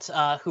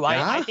Shenault, who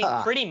I think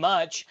pretty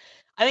much –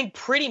 I think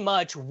pretty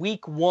much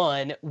week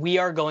 1, we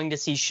are going to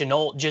see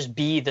Shenault just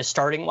be the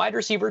starting wide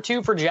receiver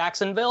 2 for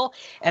Jacksonville.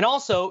 And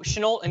also,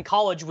 Shenault in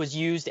college was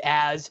used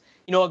as,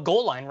 a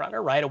goal line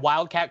runner, right? A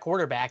wildcat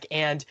quarterback.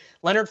 And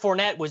Leonard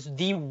Fournette was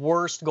the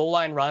worst goal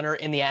line runner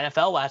in the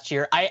NFL last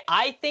year.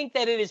 I think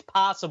that it is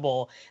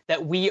possible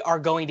that we are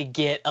going to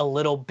get a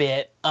little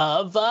bit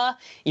of, a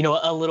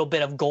little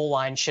bit of goal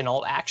line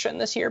Shenault action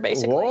this year,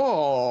 basically.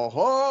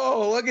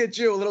 Whoa, look at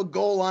you, a little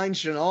goal line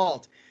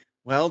Shenault.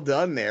 Well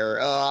done there.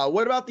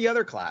 What about the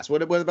other class?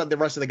 What about the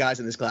rest of the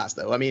guys in this class,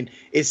 though? I mean,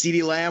 is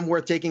CeeDee Lamb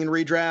worth taking in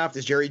redraft?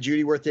 Is Jerry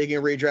Jeudy worth taking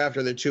in redraft?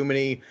 Are there too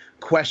many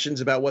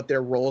questions about what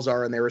their roles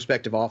are in their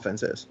respective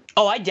offenses?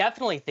 Oh, I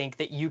definitely think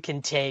that you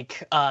can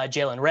take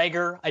Jalen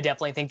Reagor. I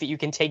definitely think that you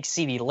can take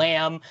CeeDee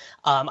Lamb.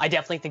 I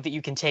definitely think that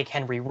you can take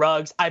Henry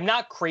Ruggs. I'm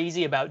not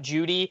crazy about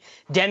Jeudy.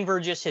 Denver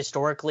just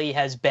historically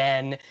has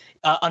been,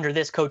 under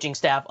this coaching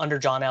staff, under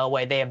John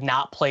Elway, they have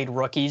not played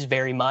rookies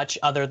very much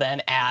other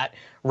than at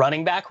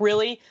running back,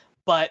 really.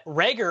 But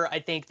Reagor, I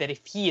think that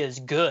if he is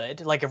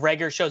good, like if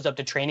Reagor shows up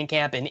to training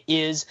camp and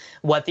is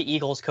what the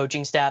Eagles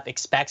coaching staff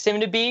expects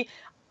him to be,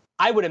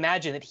 I would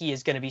imagine that he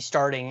is going to be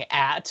starting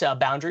at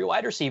boundary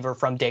wide receiver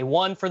from day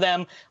one for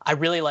them. I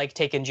really like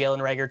taking Jalen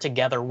Reagor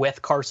together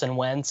with Carson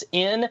Wentz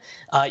in,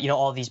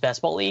 all these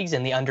best ball leagues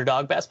and the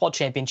Underdog Best Ball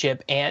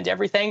Championship and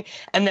everything.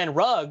 And then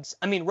Ruggs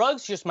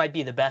just might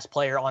be the best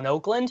player on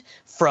Oakland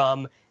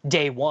from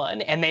day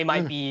one. And they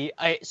might be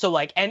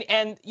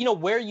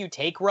where you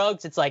take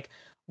Ruggs, it's like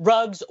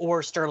Ruggs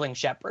or Sterling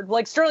Shepard.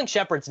 Like Sterling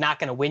Shepard's not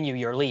going to win you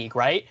your league,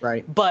 right?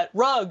 Right. But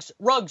Ruggs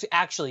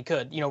actually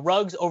could.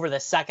 Ruggs over the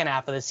second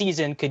half of the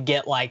season could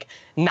get like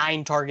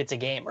 9 targets a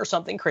game or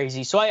something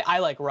crazy. So I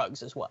like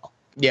Ruggs as well.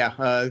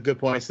 Yeah, good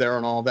points there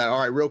on all that. All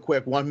right, real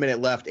quick, 1 minute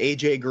left.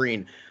 AJ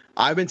Green.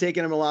 I've been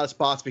taking him a lot of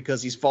spots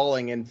because he's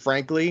falling. And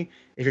frankly,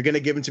 if you're going to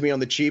give him to me on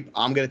the cheap,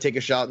 I'm going to take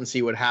a shot and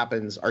see what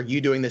happens. Are you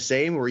doing the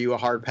same, or are you a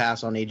hard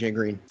pass on AJ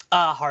Green?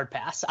 Hard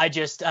pass. I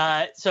just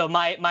so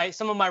my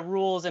some of my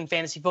rules in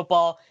fantasy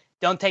football: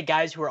 don't take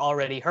guys who are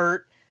already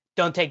hurt.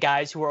 Don't take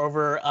guys who are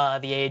over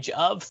the age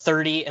of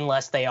 30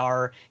 unless they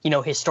are,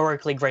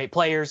 historically great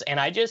players. And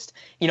I'm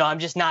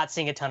just not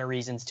seeing a ton of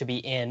reasons to be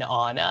in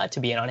on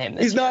him.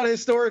 He's not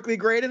historically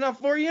great enough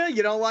for you.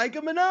 You don't like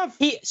him enough.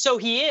 He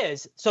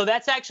is. So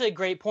that's actually a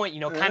great point.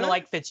 Kind of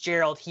like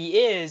Fitzgerald. He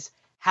is.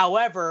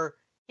 However,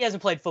 he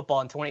hasn't played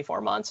football in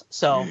 24 months.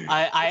 So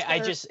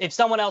I just, if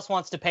someone else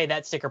wants to pay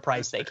that sticker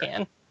price, they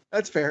can.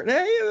 That's fair.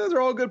 Hey, those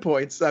are all good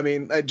points. I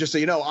mean, just so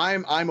you know,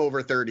 I'm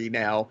over 30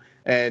 now,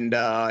 and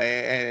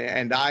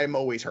I'm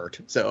always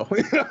hurt. So,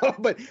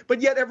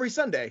 but yet every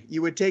Sunday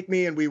you would take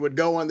me and we would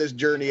go on this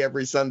journey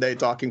every Sunday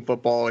talking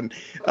football. And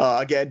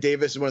again,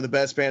 Davis is one of the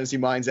best fantasy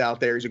minds out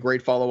there. He's a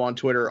great follow on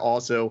Twitter.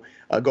 Also,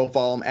 go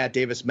follow him at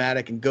Davis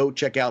Maddock and go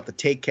check out the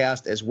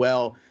TakeCast as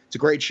well. It's a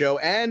great show.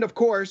 And of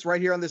course,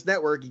 right here on this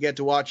network, you get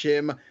to watch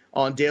him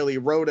on Daily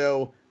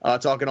Roto,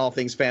 talking all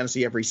things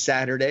fantasy every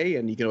Saturday,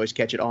 and you can always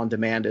catch it on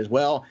demand as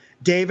well.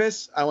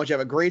 Davis, I want you to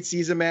have a great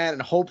season, man,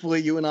 and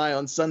hopefully you and I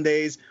on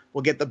Sundays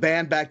will get the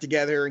band back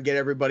together and get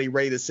everybody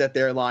ready to set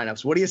their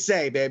lineups. What do you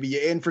say, baby?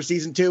 You in for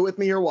season 2 with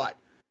me or what?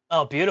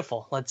 Oh,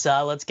 beautiful. Let's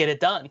get it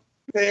done.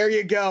 There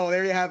you go.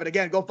 There you have it.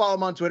 Again, go follow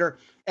him on Twitter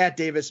at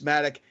Davis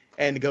Maddock.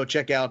 And go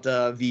check out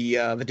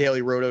the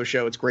Daily Roto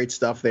Show. It's great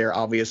stuff there,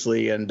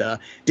 obviously. And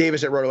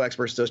Davis at Roto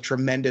Experts does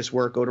tremendous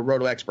work. Go to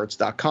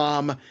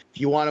rotoexperts.com. If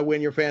you want to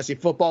win your fantasy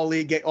football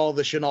league, get all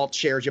the Shenault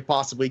shares you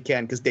possibly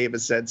can, because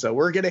Davis said so.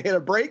 We're going to hit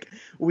a break.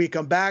 When we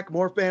come back,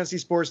 more fantasy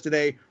sports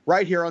today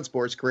right here on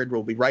Sports Grid.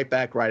 We'll be right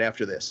back right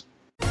after this.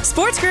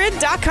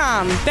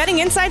 SportsGrid.com. Betting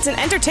insights and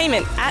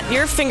entertainment at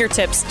your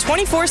fingertips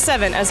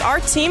 24/7 as our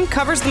team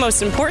covers the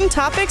most important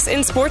topics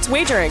in sports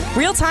wagering.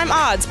 Real-time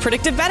odds,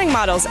 predictive betting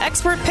models,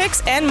 expert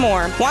picks, and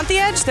more. Want the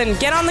edge? Then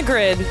get on the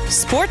grid.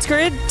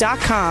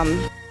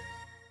 SportsGrid.com.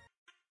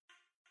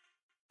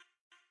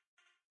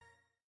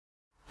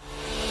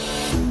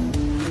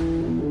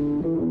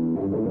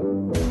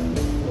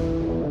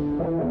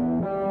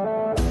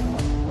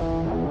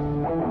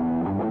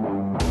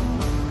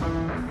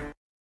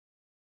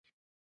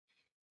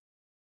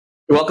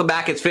 Welcome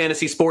back. It's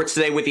Fantasy Sports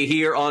Today with you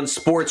here on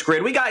Sports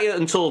Grid. We got you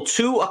until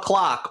 2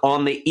 o'clock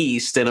on the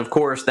East, and of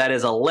course, that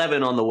is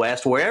 11 on the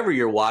West. Wherever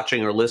you're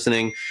watching or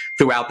listening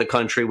throughout the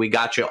country, we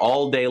got you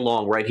all day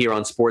long right here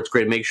on Sports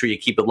Grid. Make sure you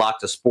keep it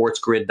locked to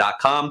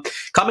sportsgrid.com.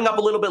 Coming up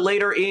a little bit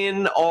later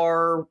in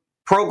our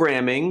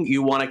programming,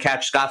 you want to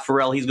catch Scott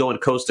Farrell. He's going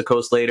coast to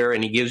coast later,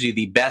 and he gives you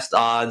the best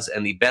odds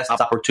and the best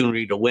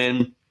opportunity to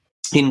win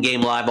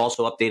in-game live,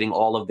 also updating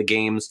all of the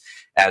games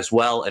as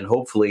well, and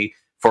hopefully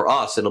for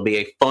us, it'll be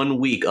a fun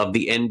week of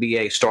the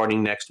NBA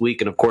starting next week.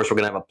 And, of course, we're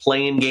going to have a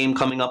play-in game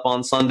coming up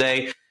on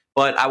Sunday.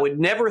 But I would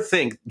never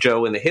think,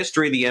 Joe, in the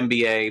history of the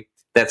NBA,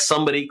 that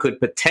somebody could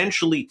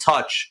potentially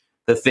touch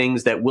the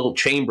things that Wilt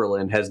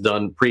Chamberlain has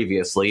done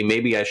previously.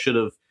 Maybe I should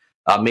have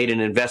made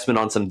an investment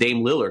on some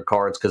Dame Lillard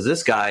cards, because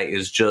this guy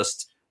is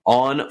just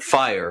on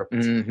fire.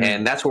 Mm-hmm.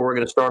 And that's where we're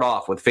going to start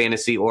off with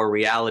fantasy or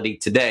reality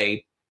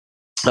today.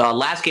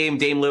 Last game,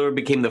 Dame Lillard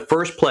became the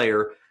first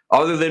player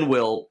other than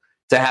Wilt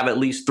to have at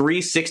least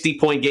 3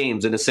 60-point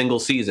games in a single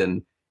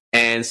season.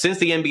 And since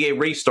the NBA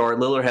restart,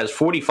 Lillard has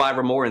 45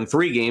 or more in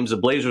 3 games. The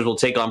Blazers will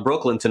take on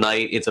Brooklyn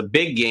tonight. It's a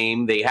big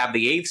game. They have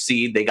the 8th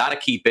seed. They got to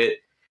keep it.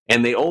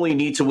 And they only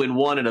need to win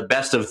one in a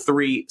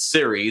best-of-3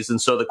 series.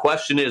 And so the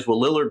question is, will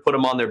Lillard put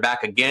them on their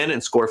back again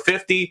and score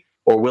 50,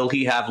 or will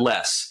he have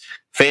less?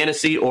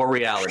 Fantasy or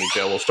reality,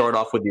 Joe? We'll start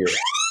off with you.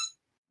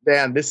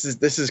 Man, this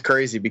is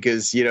crazy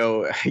because, you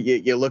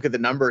look at the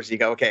numbers, you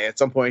go, okay, at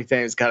some point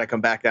things got to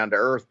come back down to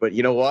earth. But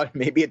you know what?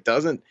 Maybe it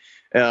doesn't.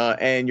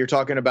 And you're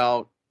talking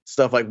about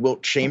stuff like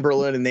Wilt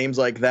Chamberlain and names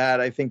like that.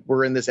 I think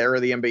we're in this era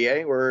of the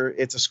NBA where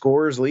it's a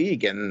scorer's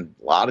league and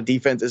a lot of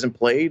defense isn't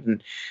played.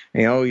 And,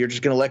 you're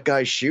just going to let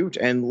guys shoot.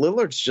 And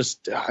Lillard's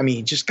just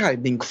got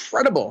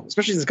incredible,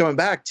 especially since coming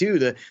back too.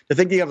 To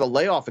think that you have a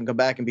layoff and come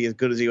back and be as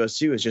good as he was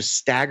too is just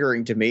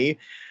staggering to me.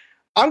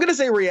 I'm going to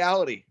say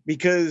reality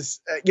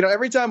because,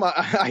 every time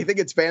I think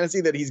it's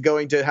fantasy that he's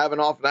going to have an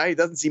off night, it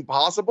doesn't seem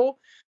possible.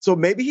 So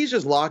maybe he's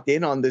just locked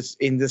in on this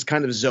in this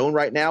kind of zone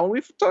right now. And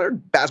we've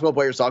heard basketball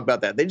players talk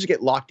about that. They just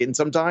get locked in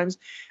sometimes.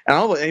 And I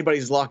don't know if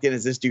anybody's locked in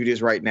as this dude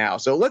is right now.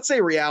 So let's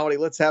say reality.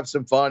 Let's have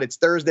some fun. It's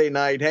Thursday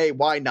night. Hey,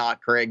 why not,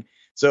 Craig?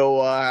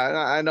 So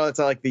I know it's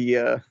not like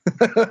the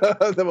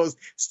the most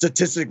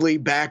statistically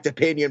backed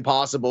opinion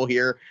possible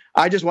here.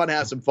 I just want to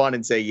have some fun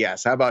and say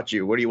yes. How about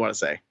you? What do you want to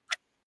say?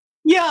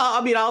 Yeah, I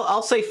mean,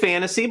 I'll say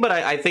fantasy, but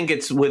I think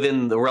it's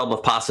within the realm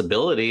of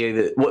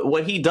possibility.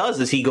 What he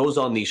does is he goes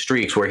on these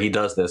streaks where he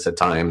does this at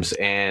times,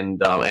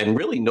 and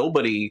really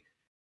nobody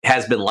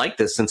has been like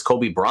this since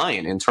Kobe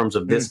Bryant in terms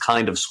of this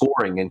kind of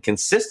scoring and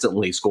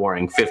consistently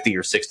scoring 50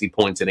 or 60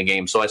 points in a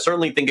game. So I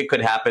certainly think it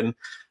could happen.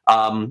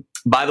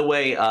 By the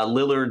way,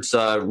 Lillard's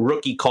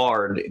rookie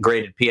card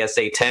graded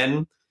PSA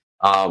 10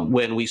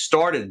 when we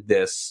started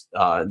this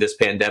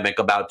pandemic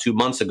about 2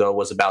 months ago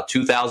was about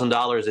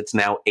 $2,000. It's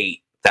now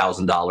 $8,000.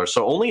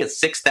 So only a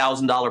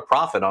 $6,000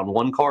 profit on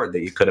one card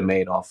that you could have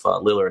made off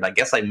Lillard. I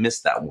guess I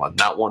missed that one,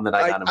 not one that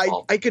I got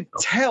involved. I could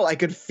tell. I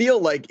could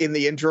feel like in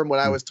the interim when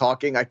I was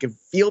talking, I could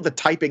feel the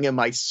typing in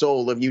my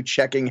soul of you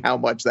checking how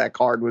much that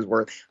card was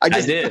worth. I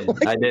did.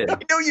 I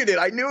know you did.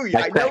 I knew you.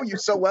 I know you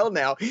so well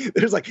now.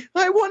 There's like,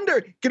 I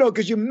wonder,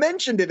 because you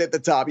mentioned it at the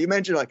top. You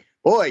mentioned like,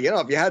 boy,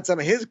 if you had some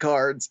of his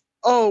cards.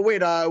 Oh,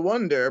 wait, I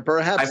wonder.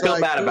 Perhaps I feel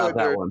bad about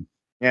that one.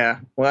 Yeah,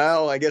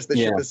 well, I guess the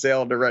ship has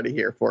sailed already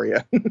here for you.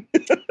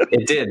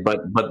 It did,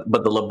 but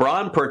the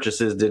LeBron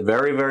purchases did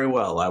very, very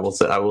well. I will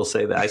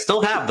say that. I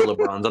still have the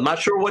LeBrons. I'm not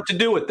sure what to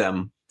do with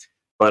them,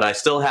 but I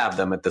still have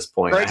them at this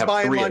point. Greg's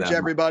buying lunch,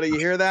 everybody. You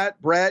hear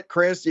that? Brett,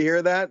 Chris, you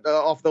hear that?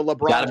 Off the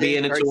LeBron. Got to be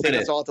in it to win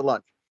it. All to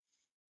lunch.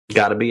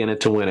 Got to be in it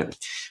to win it.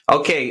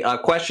 Okay,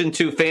 question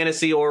 2,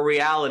 fantasy or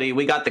reality?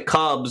 We got the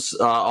Cubs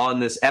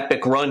on this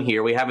epic run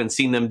here. We haven't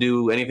seen them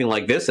do anything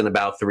like this in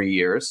about 3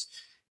 years.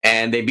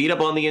 And they beat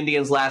up on the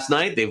Indians last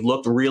night. They've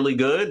looked really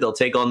good. They'll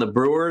take on the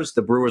Brewers.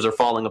 The Brewers are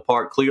falling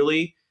apart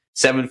clearly.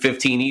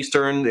 7:15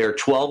 Eastern. They're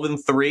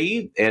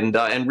 12-3,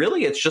 and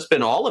really it's just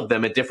been all of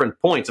them at different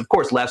points. Of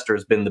course, Lester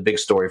has been the big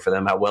story for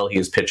them, how well he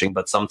is pitching.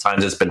 But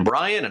sometimes it's been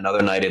Bryant.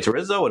 Another night it's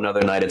Rizzo.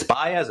 Another night it's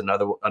Baez. A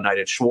night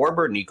it's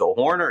Schwarber, Nico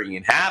Horner,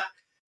 Ian Happ.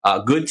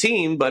 Good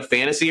team, but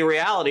fantasy or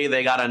reality,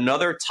 they got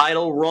another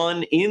title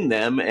run in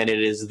them, and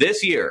it is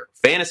this year.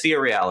 Fantasy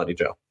or reality,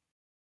 Joe?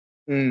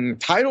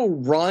 Title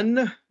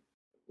run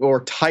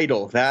or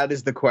title? That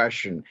is the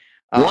question.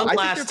 One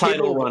last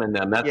title run in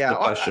them. That's the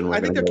question.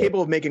 I think they're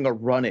capable of making a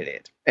run at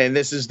it. And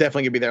this is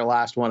definitely going to be their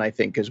last one, I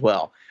think, as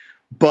well.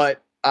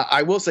 But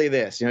I will say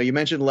this. You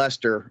mentioned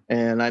Lester,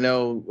 and I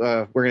know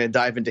we're going to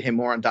dive into him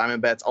more on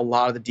Diamond Bets. A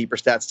lot of the deeper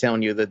stats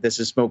telling you that this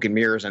is smoke and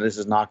mirrors and this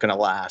is not going to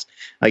last.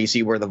 You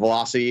see where the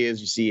velocity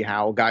is. You see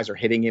how guys are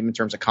hitting him in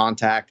terms of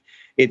contact.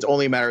 It's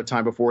only a matter of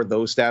time before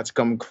those stats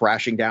come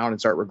crashing down and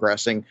start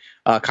regressing.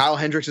 Kyle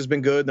Hendricks has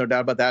been good, no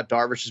doubt about that.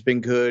 Darvish has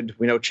been good.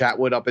 We know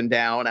Chatwood up and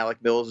down. Alec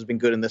Mills has been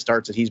good in the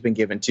starts that he's been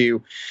given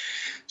too.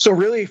 So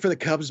really for the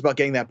Cubs, it's about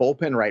getting that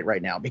bullpen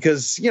right now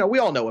because, we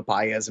all know what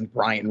Baez and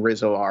Bryant and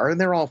Rizzo are,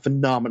 and they're all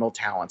phenomenal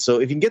talents.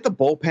 So if you can get the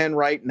bullpen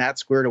right and that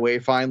squared away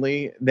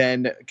finally,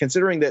 then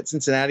considering that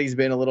Cincinnati's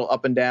been a little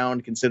up and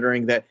down,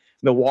 considering that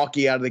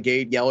Milwaukee out of the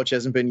gate, Yelich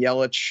hasn't been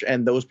Yelich,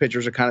 and those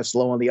pitchers are kind of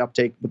slow on the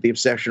uptake with the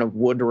exception of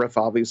Woodruff,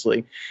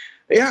 obviously.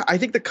 Yeah, I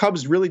think the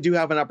Cubs really do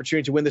have an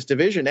opportunity to win this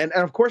division. And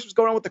of course, what's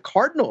going on with the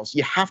Cardinals?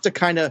 You have to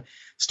kind of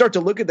start to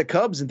look at the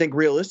Cubs and think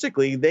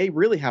realistically, they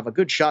really have a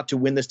good shot to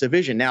win this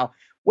division. Now,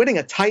 winning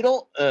a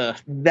title,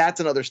 that's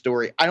another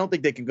story. I don't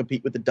think they can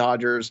compete with the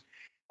Dodgers.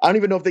 I don't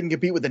even know if they can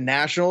compete with the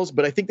Nationals,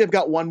 but I think they've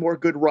got one more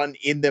good run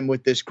in them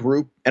with this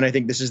group. And I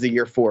think this is the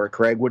year for it.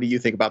 Craig, what do you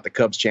think about the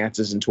Cubs'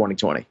 chances in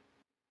 2020?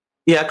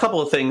 Yeah, a couple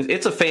of things.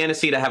 It's a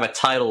fantasy to have a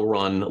title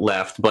run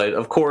left, but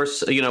of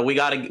course, we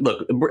got to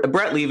look.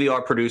 Brett Levy,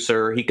 our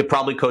producer, he could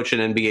probably coach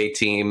an NBA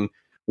team.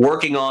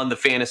 Working on the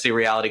fantasy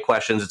reality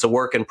questions, it's a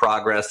work in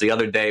progress. The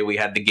other day, we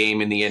had the game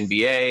in the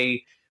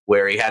NBA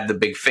where he had the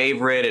big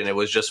favorite, and it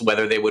was just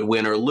whether they would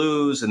win or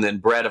lose. And then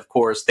Brett, of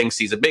course, thinks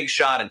he's a big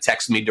shot and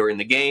texts me during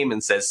the game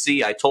and says,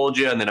 "See, I told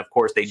you." And then, of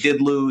course, they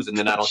did lose, and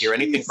then I don't hear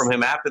anything from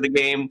him after the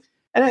game.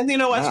 And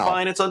that's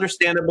fine. It's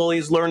understandable.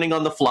 He's learning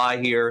on the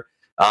fly here.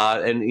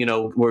 And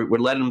we're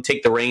letting him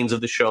take the reins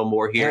of the show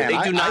more here. Man,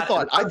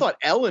 I thought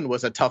Ellen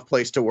was a tough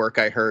place to work.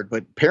 I heard,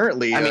 but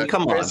apparently,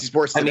 come on, Fantasy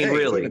Sports Today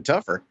really, is even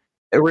tougher.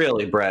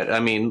 Really, Brett.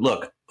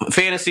 Look,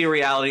 fantasy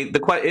reality.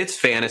 It's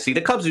fantasy.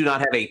 The Cubs do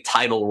not have a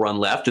title run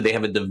left. Do they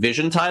have a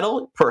division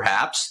title?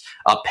 Perhaps.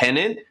 A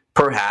pennant?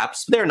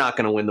 Perhaps. They're not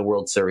going to win the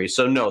World Series.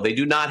 So no, they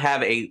do not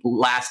have a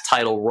last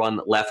title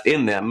run left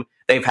in them.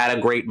 They've had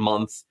a great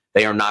month.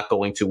 They are not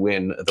going to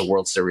win the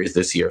World Series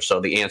this year. So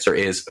the answer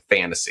is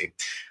fantasy.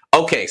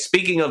 Okay,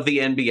 speaking of the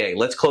NBA,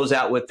 let's close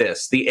out with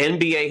this. The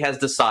NBA has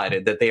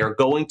decided that they are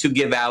going to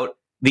give out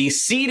the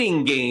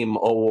Seeding Game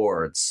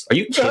Awards. Are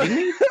you kidding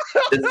me?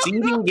 The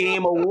Seeding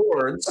Game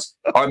Awards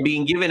are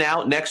being given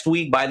out next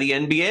week by the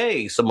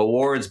NBA. Some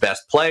awards,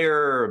 best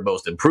player,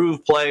 most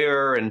improved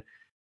player. And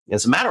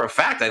as a matter of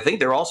fact, I think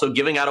they're also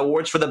giving out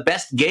awards for the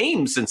best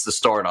game since the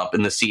startup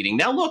in the seeding.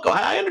 Now, look,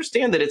 I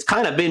understand that it's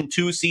kind of been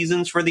 2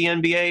 seasons for the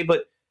NBA,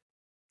 but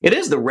it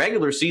is the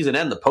regular season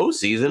and the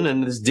postseason,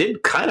 and this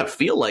did kind of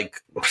feel like,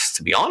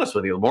 to be honest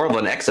with you, more of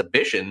an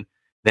exhibition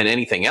than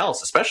anything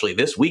else. Especially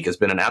this week has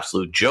been an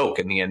absolute joke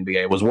in the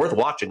NBA. It was worth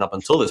watching up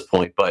until this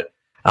point, but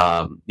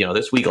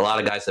this week a lot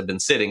of guys have been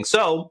sitting.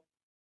 So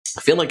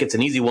I feel like it's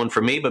an easy one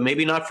for me, but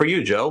maybe not for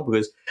you, Joe,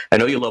 because I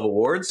know you love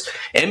awards.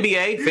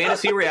 NBA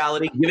Fantasy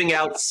Reality giving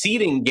out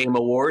Seeding Game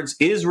Awards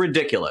is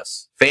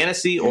ridiculous.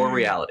 Fantasy or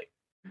reality?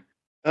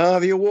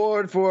 The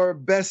award for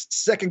best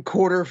second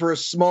quarter for a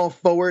small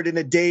forward in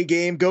a day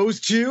game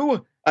goes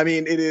to,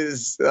 it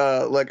is,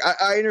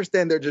 I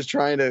understand they're just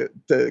trying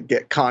to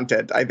get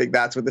content. I think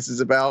that's what this is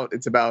about.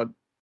 It's about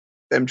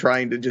them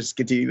trying to just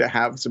continue to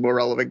have some more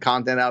relevant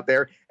content out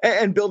there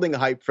and building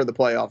hype for the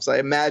playoffs. I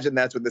imagine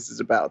that's what this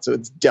is about. So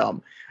it's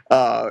dumb.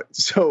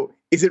 So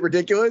is it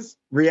ridiculous?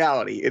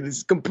 Reality. It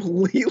is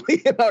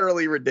completely and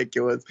utterly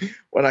ridiculous.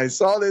 When I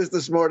saw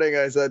this morning,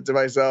 I said to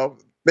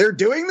myself, they're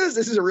doing this?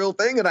 This is a real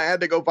thing? And I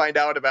had to go find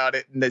out about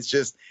it. And it's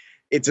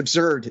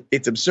absurd.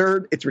 It's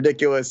absurd. It's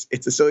ridiculous.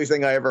 It's the silliest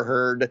thing I ever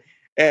heard.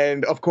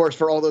 And of course,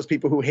 for all those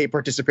people who hate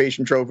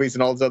participation trophies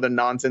and all those other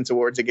nonsense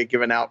awards that get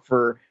given out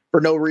for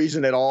no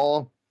reason at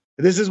all,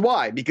 this is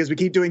why, because we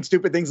keep doing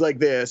stupid things like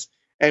this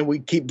and we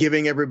keep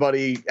giving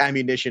everybody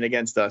ammunition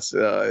against us.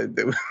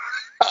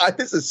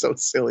 This is so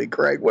silly,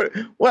 Craig. What?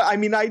 I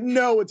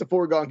know it's a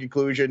foregone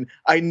conclusion.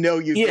 I know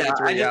you think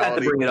it's reality. I just had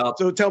to bring it up.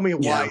 So tell me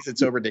why is it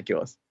so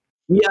ridiculous?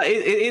 Yeah,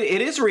 it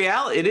is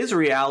reality. It is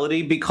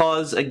reality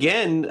because,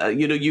 again,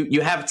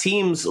 you have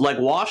teams like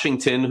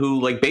Washington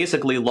who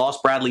basically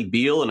lost Bradley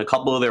Beal and a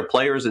couple of their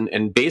players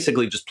and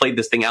basically just played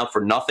this thing out for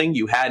nothing.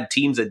 You had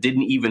teams that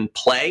didn't even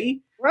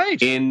play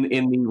in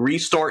the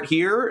restart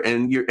here,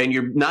 and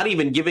you're not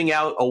even giving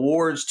out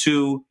awards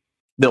to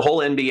the whole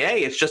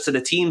NBA. It's just to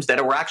the teams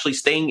that were actually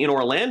staying in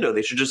Orlando.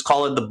 They should just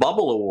call it the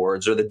Bubble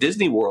Awards or the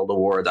Disney World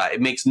Awards.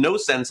 It makes no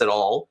sense at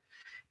all.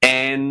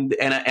 And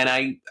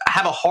I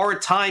have a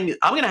hard time.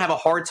 I'm going to have a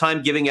hard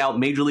time giving out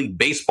Major League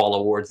Baseball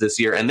awards this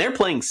year, and they're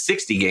playing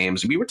 60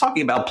 games. We were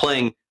talking about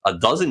playing a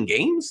dozen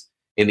games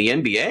in the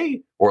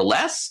NBA or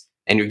less,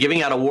 and you're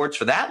giving out awards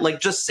for that.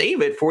 Just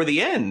save it for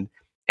the end.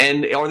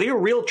 And are there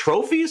real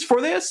trophies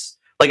for this?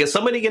 Is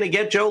somebody going to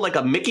get, Joe,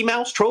 a Mickey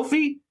Mouse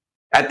trophy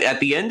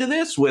at the end of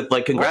this with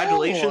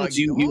congratulations,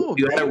 you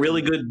had a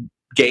really good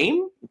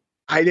game?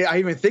 I didn't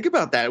even think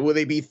about that. Will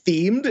they be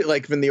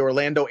themed, from the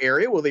Orlando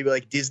area? Will they be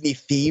Disney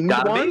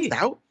themed ones?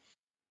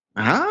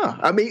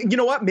 You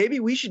know what?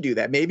 Maybe we should do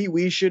that. Maybe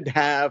we should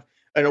have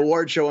an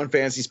award show on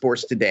Fantasy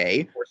Sports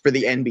Today for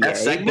the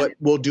NBA, but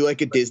we'll do a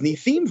Disney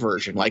themed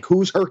version.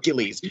 Who's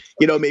Hercules?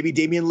 Maybe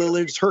Damian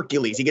Lillard's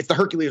Hercules. He gets the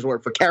Hercules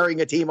award for carrying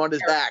a team on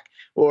his back.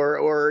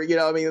 Or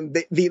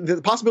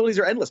the possibilities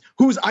are endless.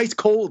 Who's Ice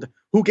Cold?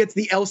 Who gets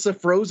the Elsa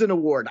Frozen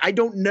award? I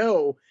don't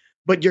know.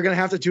 But you're going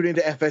to have to tune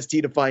into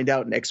FST to find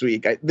out next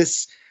week.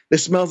 This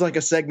smells like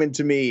a segment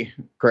to me,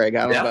 Craig.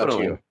 I don't know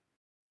about you.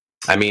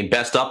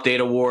 Best Update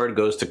Award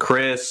goes to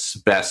Chris.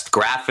 Best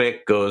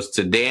Graphic goes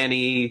to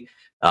Danny.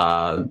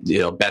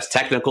 Best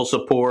Technical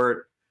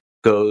Support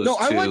goes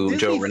to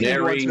Joe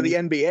Ranieri. For the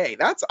NBA.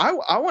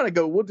 I want to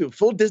go. We'll do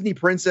full Disney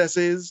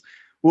princesses.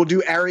 We'll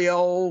do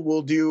Ariel.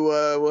 We'll do,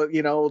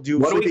 we'll do.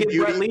 What do we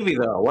give Brett Levy,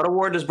 though? What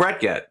award does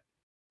Brett get?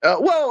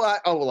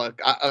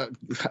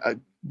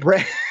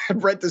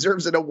 Brett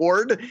deserves an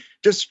award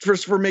just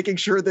for making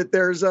sure that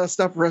there's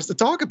stuff for us to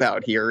talk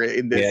about here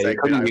in this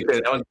segment.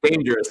 That was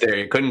dangerous there.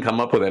 You couldn't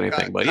come up with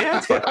anything, but yeah,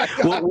 it's fine.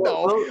 Brett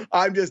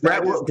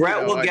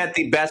will get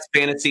the best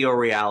fantasy or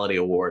reality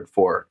award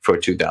for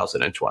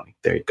 2020.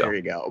 There you go. There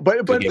you go.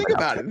 But think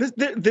about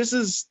it. This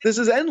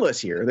is endless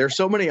here. There's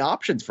so many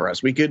options for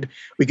us. We could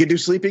do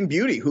Sleeping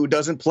Beauty, who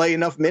doesn't play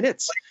enough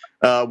minutes.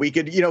 We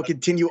could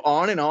continue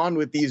on and on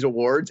with these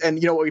awards,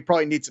 and we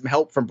probably need some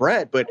help from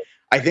Brett, but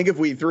I think if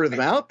we threw them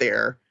out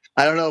there,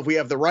 I don't know if we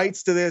have the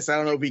rights to this. I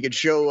don't know if we could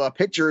show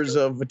pictures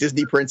of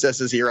Disney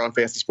princesses here on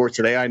Fantasy Sports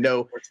Today. I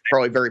know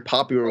probably very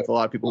popular with a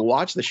lot of people who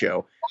watch the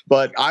show,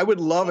 but I would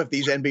love if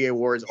these NBA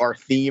awards are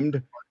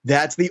themed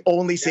That's the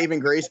only saving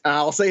grace. And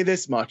I'll say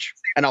this much,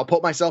 and I'll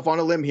put myself on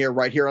a limb here,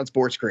 right here on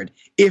Sports Grid.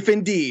 If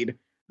indeed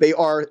they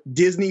are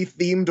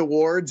Disney-themed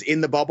awards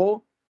in the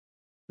bubble,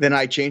 then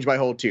I change my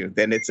whole tune.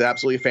 Then it's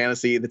absolutely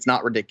fantasy. That's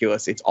not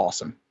ridiculous. It's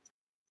awesome.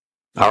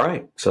 All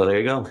right. So there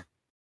you go.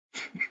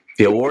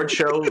 The award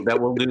show that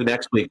we'll do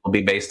next week will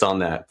be based on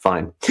that.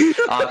 Fine.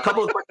 A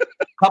couple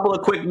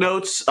of quick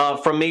notes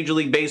from Major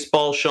League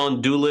Baseball.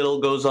 Sean Doolittle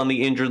goes on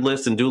the injured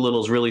list, and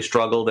Doolittle's really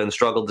struggled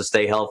to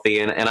stay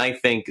healthy. And I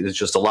think it's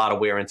just a lot of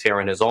wear and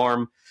tear in his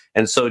arm.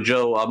 And so,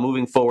 Joe,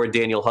 moving forward,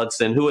 Daniel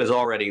Hudson, who has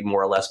already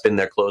more or less been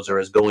their closer,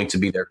 is going to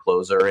be their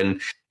closer,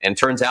 and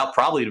turns out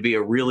probably to be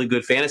a really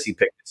good fantasy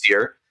pick this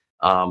year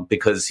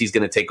because he's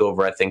going to take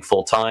over, I think,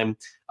 full time.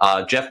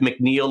 Jeff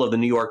McNeil of the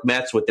New York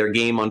Mets, with their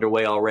game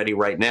underway already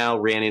right now,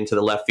 ran into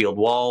the left field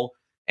wall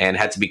and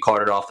had to be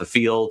carted off the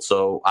field.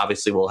 So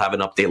obviously we'll have an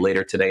update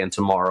later today and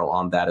tomorrow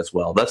on that as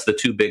well. That's the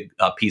two big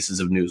pieces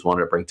of news I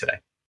wanted to bring today.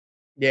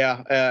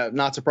 Yeah,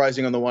 not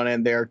surprising on the one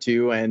end there,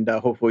 too. And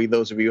hopefully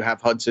those of you who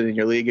have Hudson in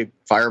your league,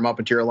 fire him up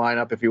into your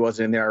lineup if he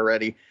wasn't in there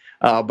already.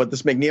 But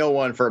this McNeil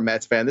one for a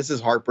Mets fan, this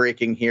is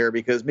heartbreaking here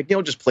because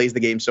McNeil just plays the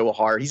game so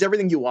hard. He's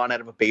everything you want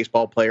out of a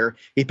baseball player.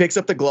 He picks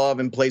up the glove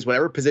and plays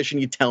whatever position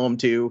you tell him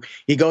to.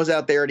 He goes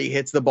out there and he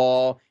hits the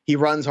ball. He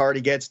runs hard.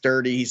 He gets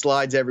dirty. He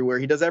slides everywhere.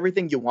 He does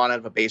everything you want out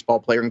of a baseball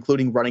player,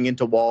 including running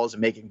into walls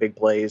and making big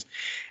plays.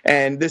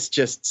 And this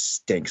just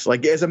stinks.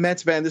 Like, as a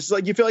Mets fan, this is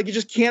like you feel like you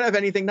just can't have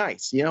anything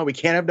nice. You know, we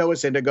can't have Noah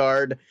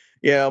Syndergaard.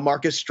 You know,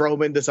 Marcus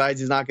Stroman decides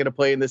he's not going to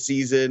play in the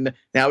season.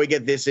 Now we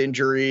get this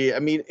injury. I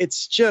mean,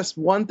 it's just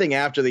one thing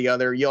after the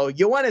other.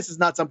 Yoenis is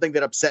not something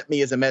that upset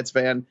me as a Mets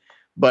fan,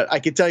 but I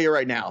can tell you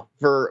right now,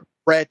 for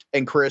Brett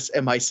and Chris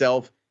and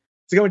myself,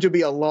 it's going to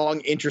be a long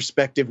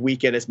introspective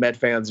weekend as Met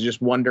fans,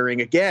 just wondering,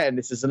 again,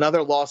 this is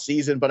another lost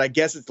season, but I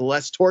guess it's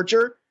less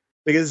torture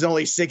because it's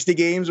only 60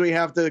 games we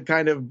have to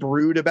kind of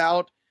brood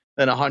about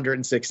than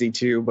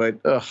 162.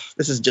 But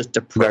this is just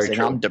depressing.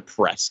 I'm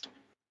depressed.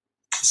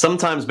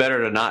 Sometimes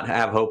better to not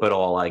have hope at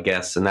all, I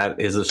guess. And that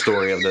is the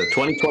story of the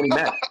 2020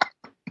 Mets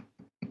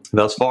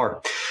thus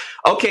far.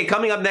 Okay,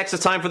 coming up next,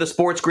 it's time for the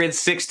Sports Grid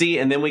 60,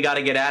 and then we got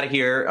to get out of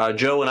here.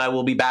 Joe and I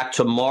will be back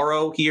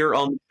tomorrow here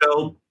on the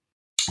show.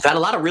 We've had a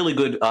lot of really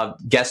good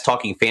guests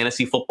talking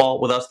fantasy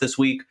football with us this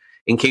week.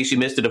 In case you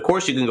missed it, of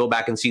course, you can go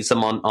back and see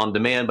some on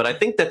demand, but I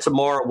think that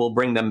tomorrow we'll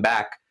bring them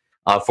back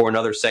for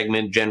another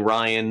segment. Jen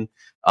Ryan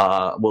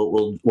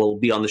will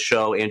be on the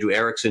show. Andrew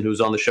Erickson, who's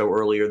on the show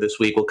earlier this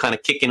week, will kind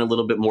of kick in a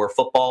little bit more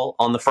football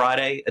on the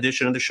Friday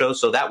edition of the show.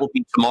 So that will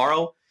be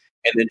tomorrow.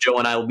 And then Joe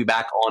and I will be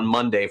back on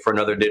Monday for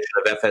another edition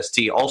of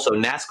FST. Also,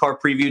 NASCAR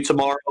preview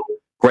tomorrow.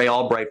 Gray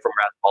Albright from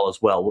Rathball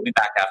as well. We'll be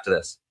back after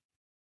this.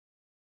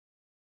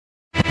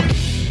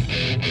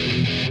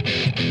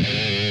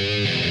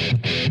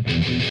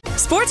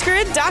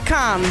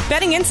 SportsGrid.com.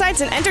 Betting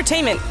insights and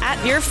entertainment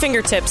at your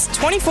fingertips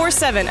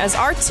 24/7 as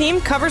our team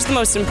covers the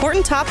most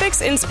important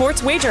topics in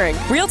sports wagering.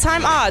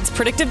 Real-time odds,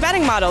 predictive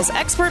betting models,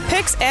 expert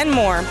picks, and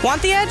more.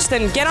 Want the edge?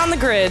 Then get on the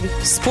grid.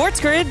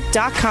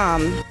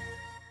 SportsGrid.com.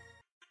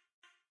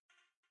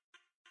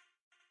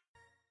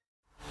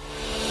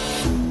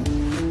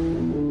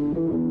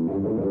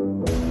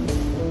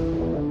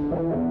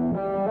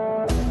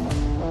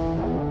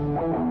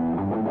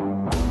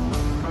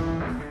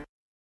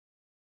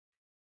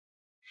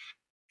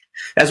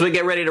 As we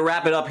get ready to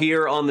wrap it up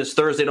here on this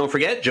Thursday, don't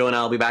forget, Joe and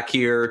I will be back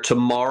here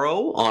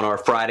tomorrow on our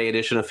Friday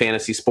edition of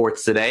Fantasy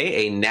Sports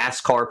Today, a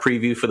NASCAR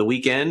preview for the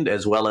weekend,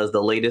 as well as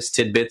the latest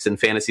tidbits in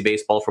fantasy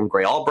baseball from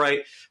Gray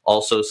Albright.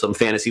 Also, some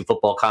fantasy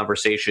football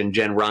conversation.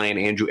 Jen Ryan,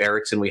 Andrew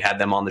Erickson, we had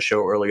them on the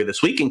show earlier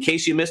this week. In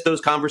case you missed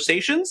those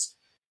conversations,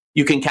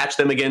 you can catch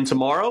them again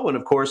tomorrow. And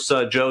of course,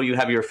 Joe, you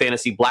have your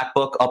Fantasy Black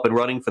Book up and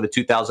running for the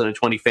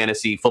 2020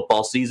 fantasy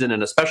football season,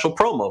 and a special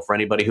promo for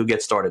anybody who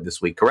gets started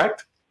this week,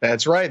 correct?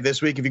 That's right.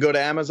 This week, if you go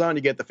to Amazon,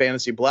 you get the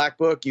Fantasy Black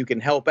Book. You can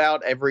help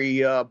out.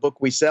 Every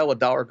book we sell,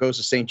 $1 goes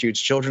to St. Jude's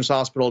Children's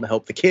Hospital to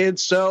help the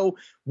kids. So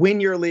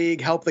win your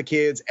league, help the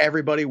kids.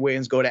 Everybody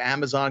wins. Go to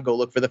Amazon, go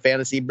look for the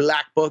Fantasy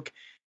Black Book,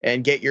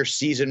 and get your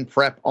season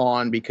prep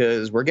on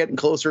because we're getting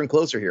closer and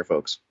closer here,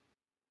 folks.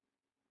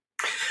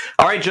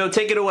 All right, Joe,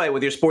 take it away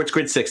with your Sports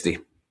Grid 60.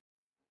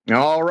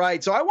 All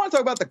right. So I want to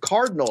talk about the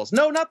Cardinals.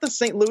 No, not the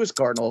St. Louis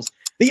Cardinals.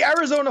 The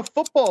Arizona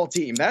football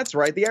team. That's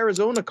right. The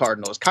Arizona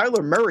Cardinals.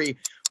 Kyler Murray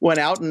went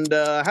out and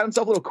had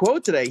himself a little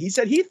quote today. He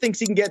said he thinks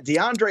he can get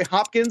DeAndre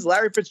Hopkins,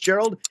 Larry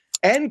Fitzgerald,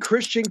 and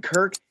Christian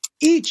Kirk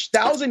each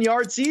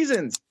 1,000-yard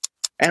seasons.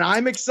 And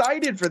I'm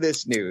excited for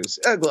this news.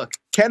 Look,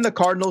 can the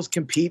Cardinals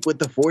compete with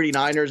the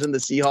 49ers and the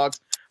Seahawks?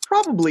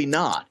 Probably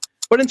not.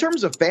 But in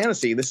terms of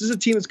fantasy, this is a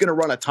team that's going to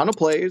run a ton of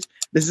plays.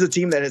 This is a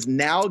team that has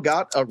now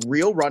got a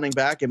real running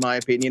back, in my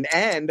opinion,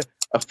 and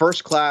a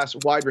first-class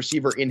wide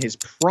receiver in his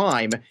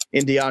prime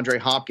in DeAndre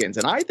Hopkins.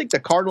 And I think the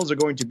Cardinals are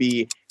going to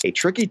be a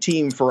tricky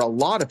team for a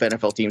lot of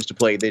NFL teams to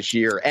play this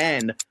year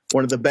and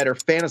one of the better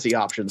fantasy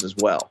options as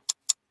well.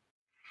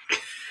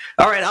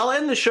 All right, I'll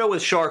end the show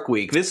with Shark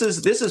Week. This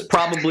is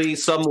probably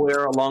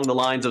somewhere along the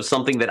lines of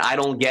something that I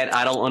don't get,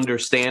 I don't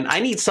understand. I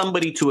need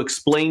somebody to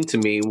explain to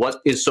me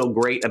what is so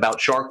great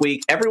about Shark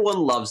Week. Everyone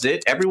loves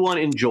it, everyone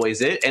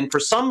enjoys it, and for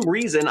some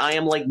reason I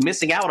am like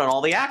missing out on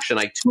all the action.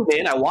 I tune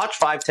in, I watch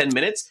 5-10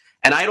 minutes,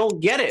 and I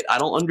don't get it. I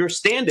don't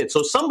understand it.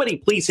 So somebody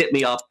please hit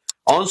me up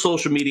on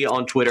social media,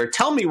 on Twitter,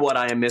 tell me what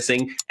I am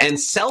missing, and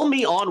sell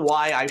me on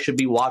why I should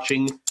be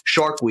watching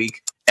Shark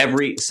Week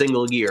every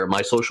single year.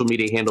 My social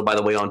media handle, by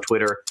the way, on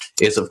Twitter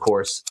is, of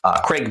course,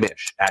 Craig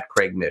Mish, at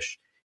Craig Mish.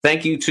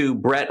 Thank you to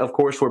Brett, of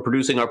course, for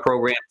producing our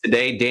program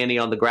today. Danny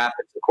on the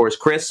graphics, of course,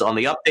 Chris on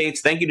the updates.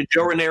 Thank you to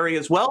Joe Ranieri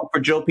as well. For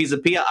Joe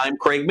Pisapia, I'm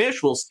Craig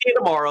Mish. We'll see you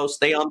tomorrow.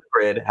 Stay on the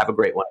grid. Have a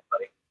great one,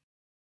 everybody.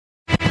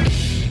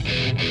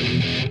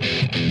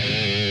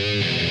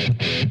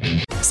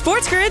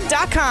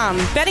 SportsGrid.com.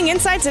 Betting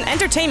insights and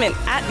entertainment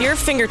at your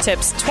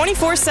fingertips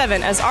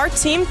 24/7 as our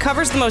team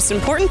covers the most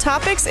important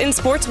topics in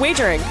sports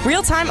wagering.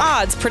 Real-time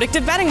odds,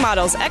 predictive betting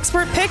models,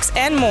 expert picks,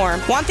 and more.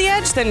 Want the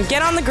edge? Then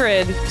get on the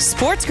grid.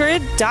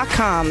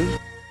 SportsGrid.com.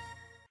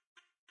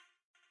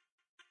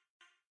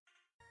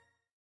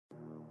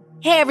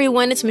 Hey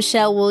everyone, it's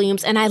Michelle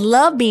Williams, and I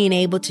love being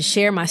able to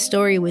share my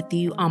story with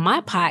you on my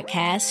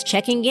podcast,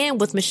 Checking In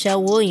with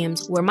Michelle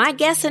Williams, where my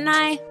guests and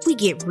I, we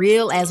get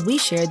real as we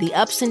share the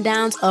ups and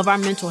downs of our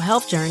mental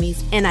health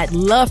journeys, and I'd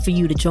love for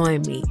you to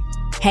join me.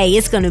 Hey,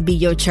 it's going to be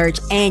your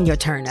church and your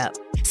turn up.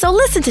 So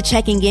listen to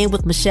Checking In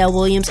with Michelle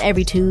Williams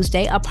every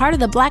Tuesday, a part of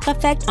the Black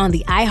Effect on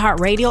the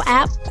iHeartRadio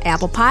app,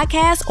 Apple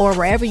Podcasts, or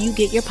wherever you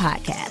get your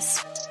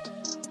podcasts.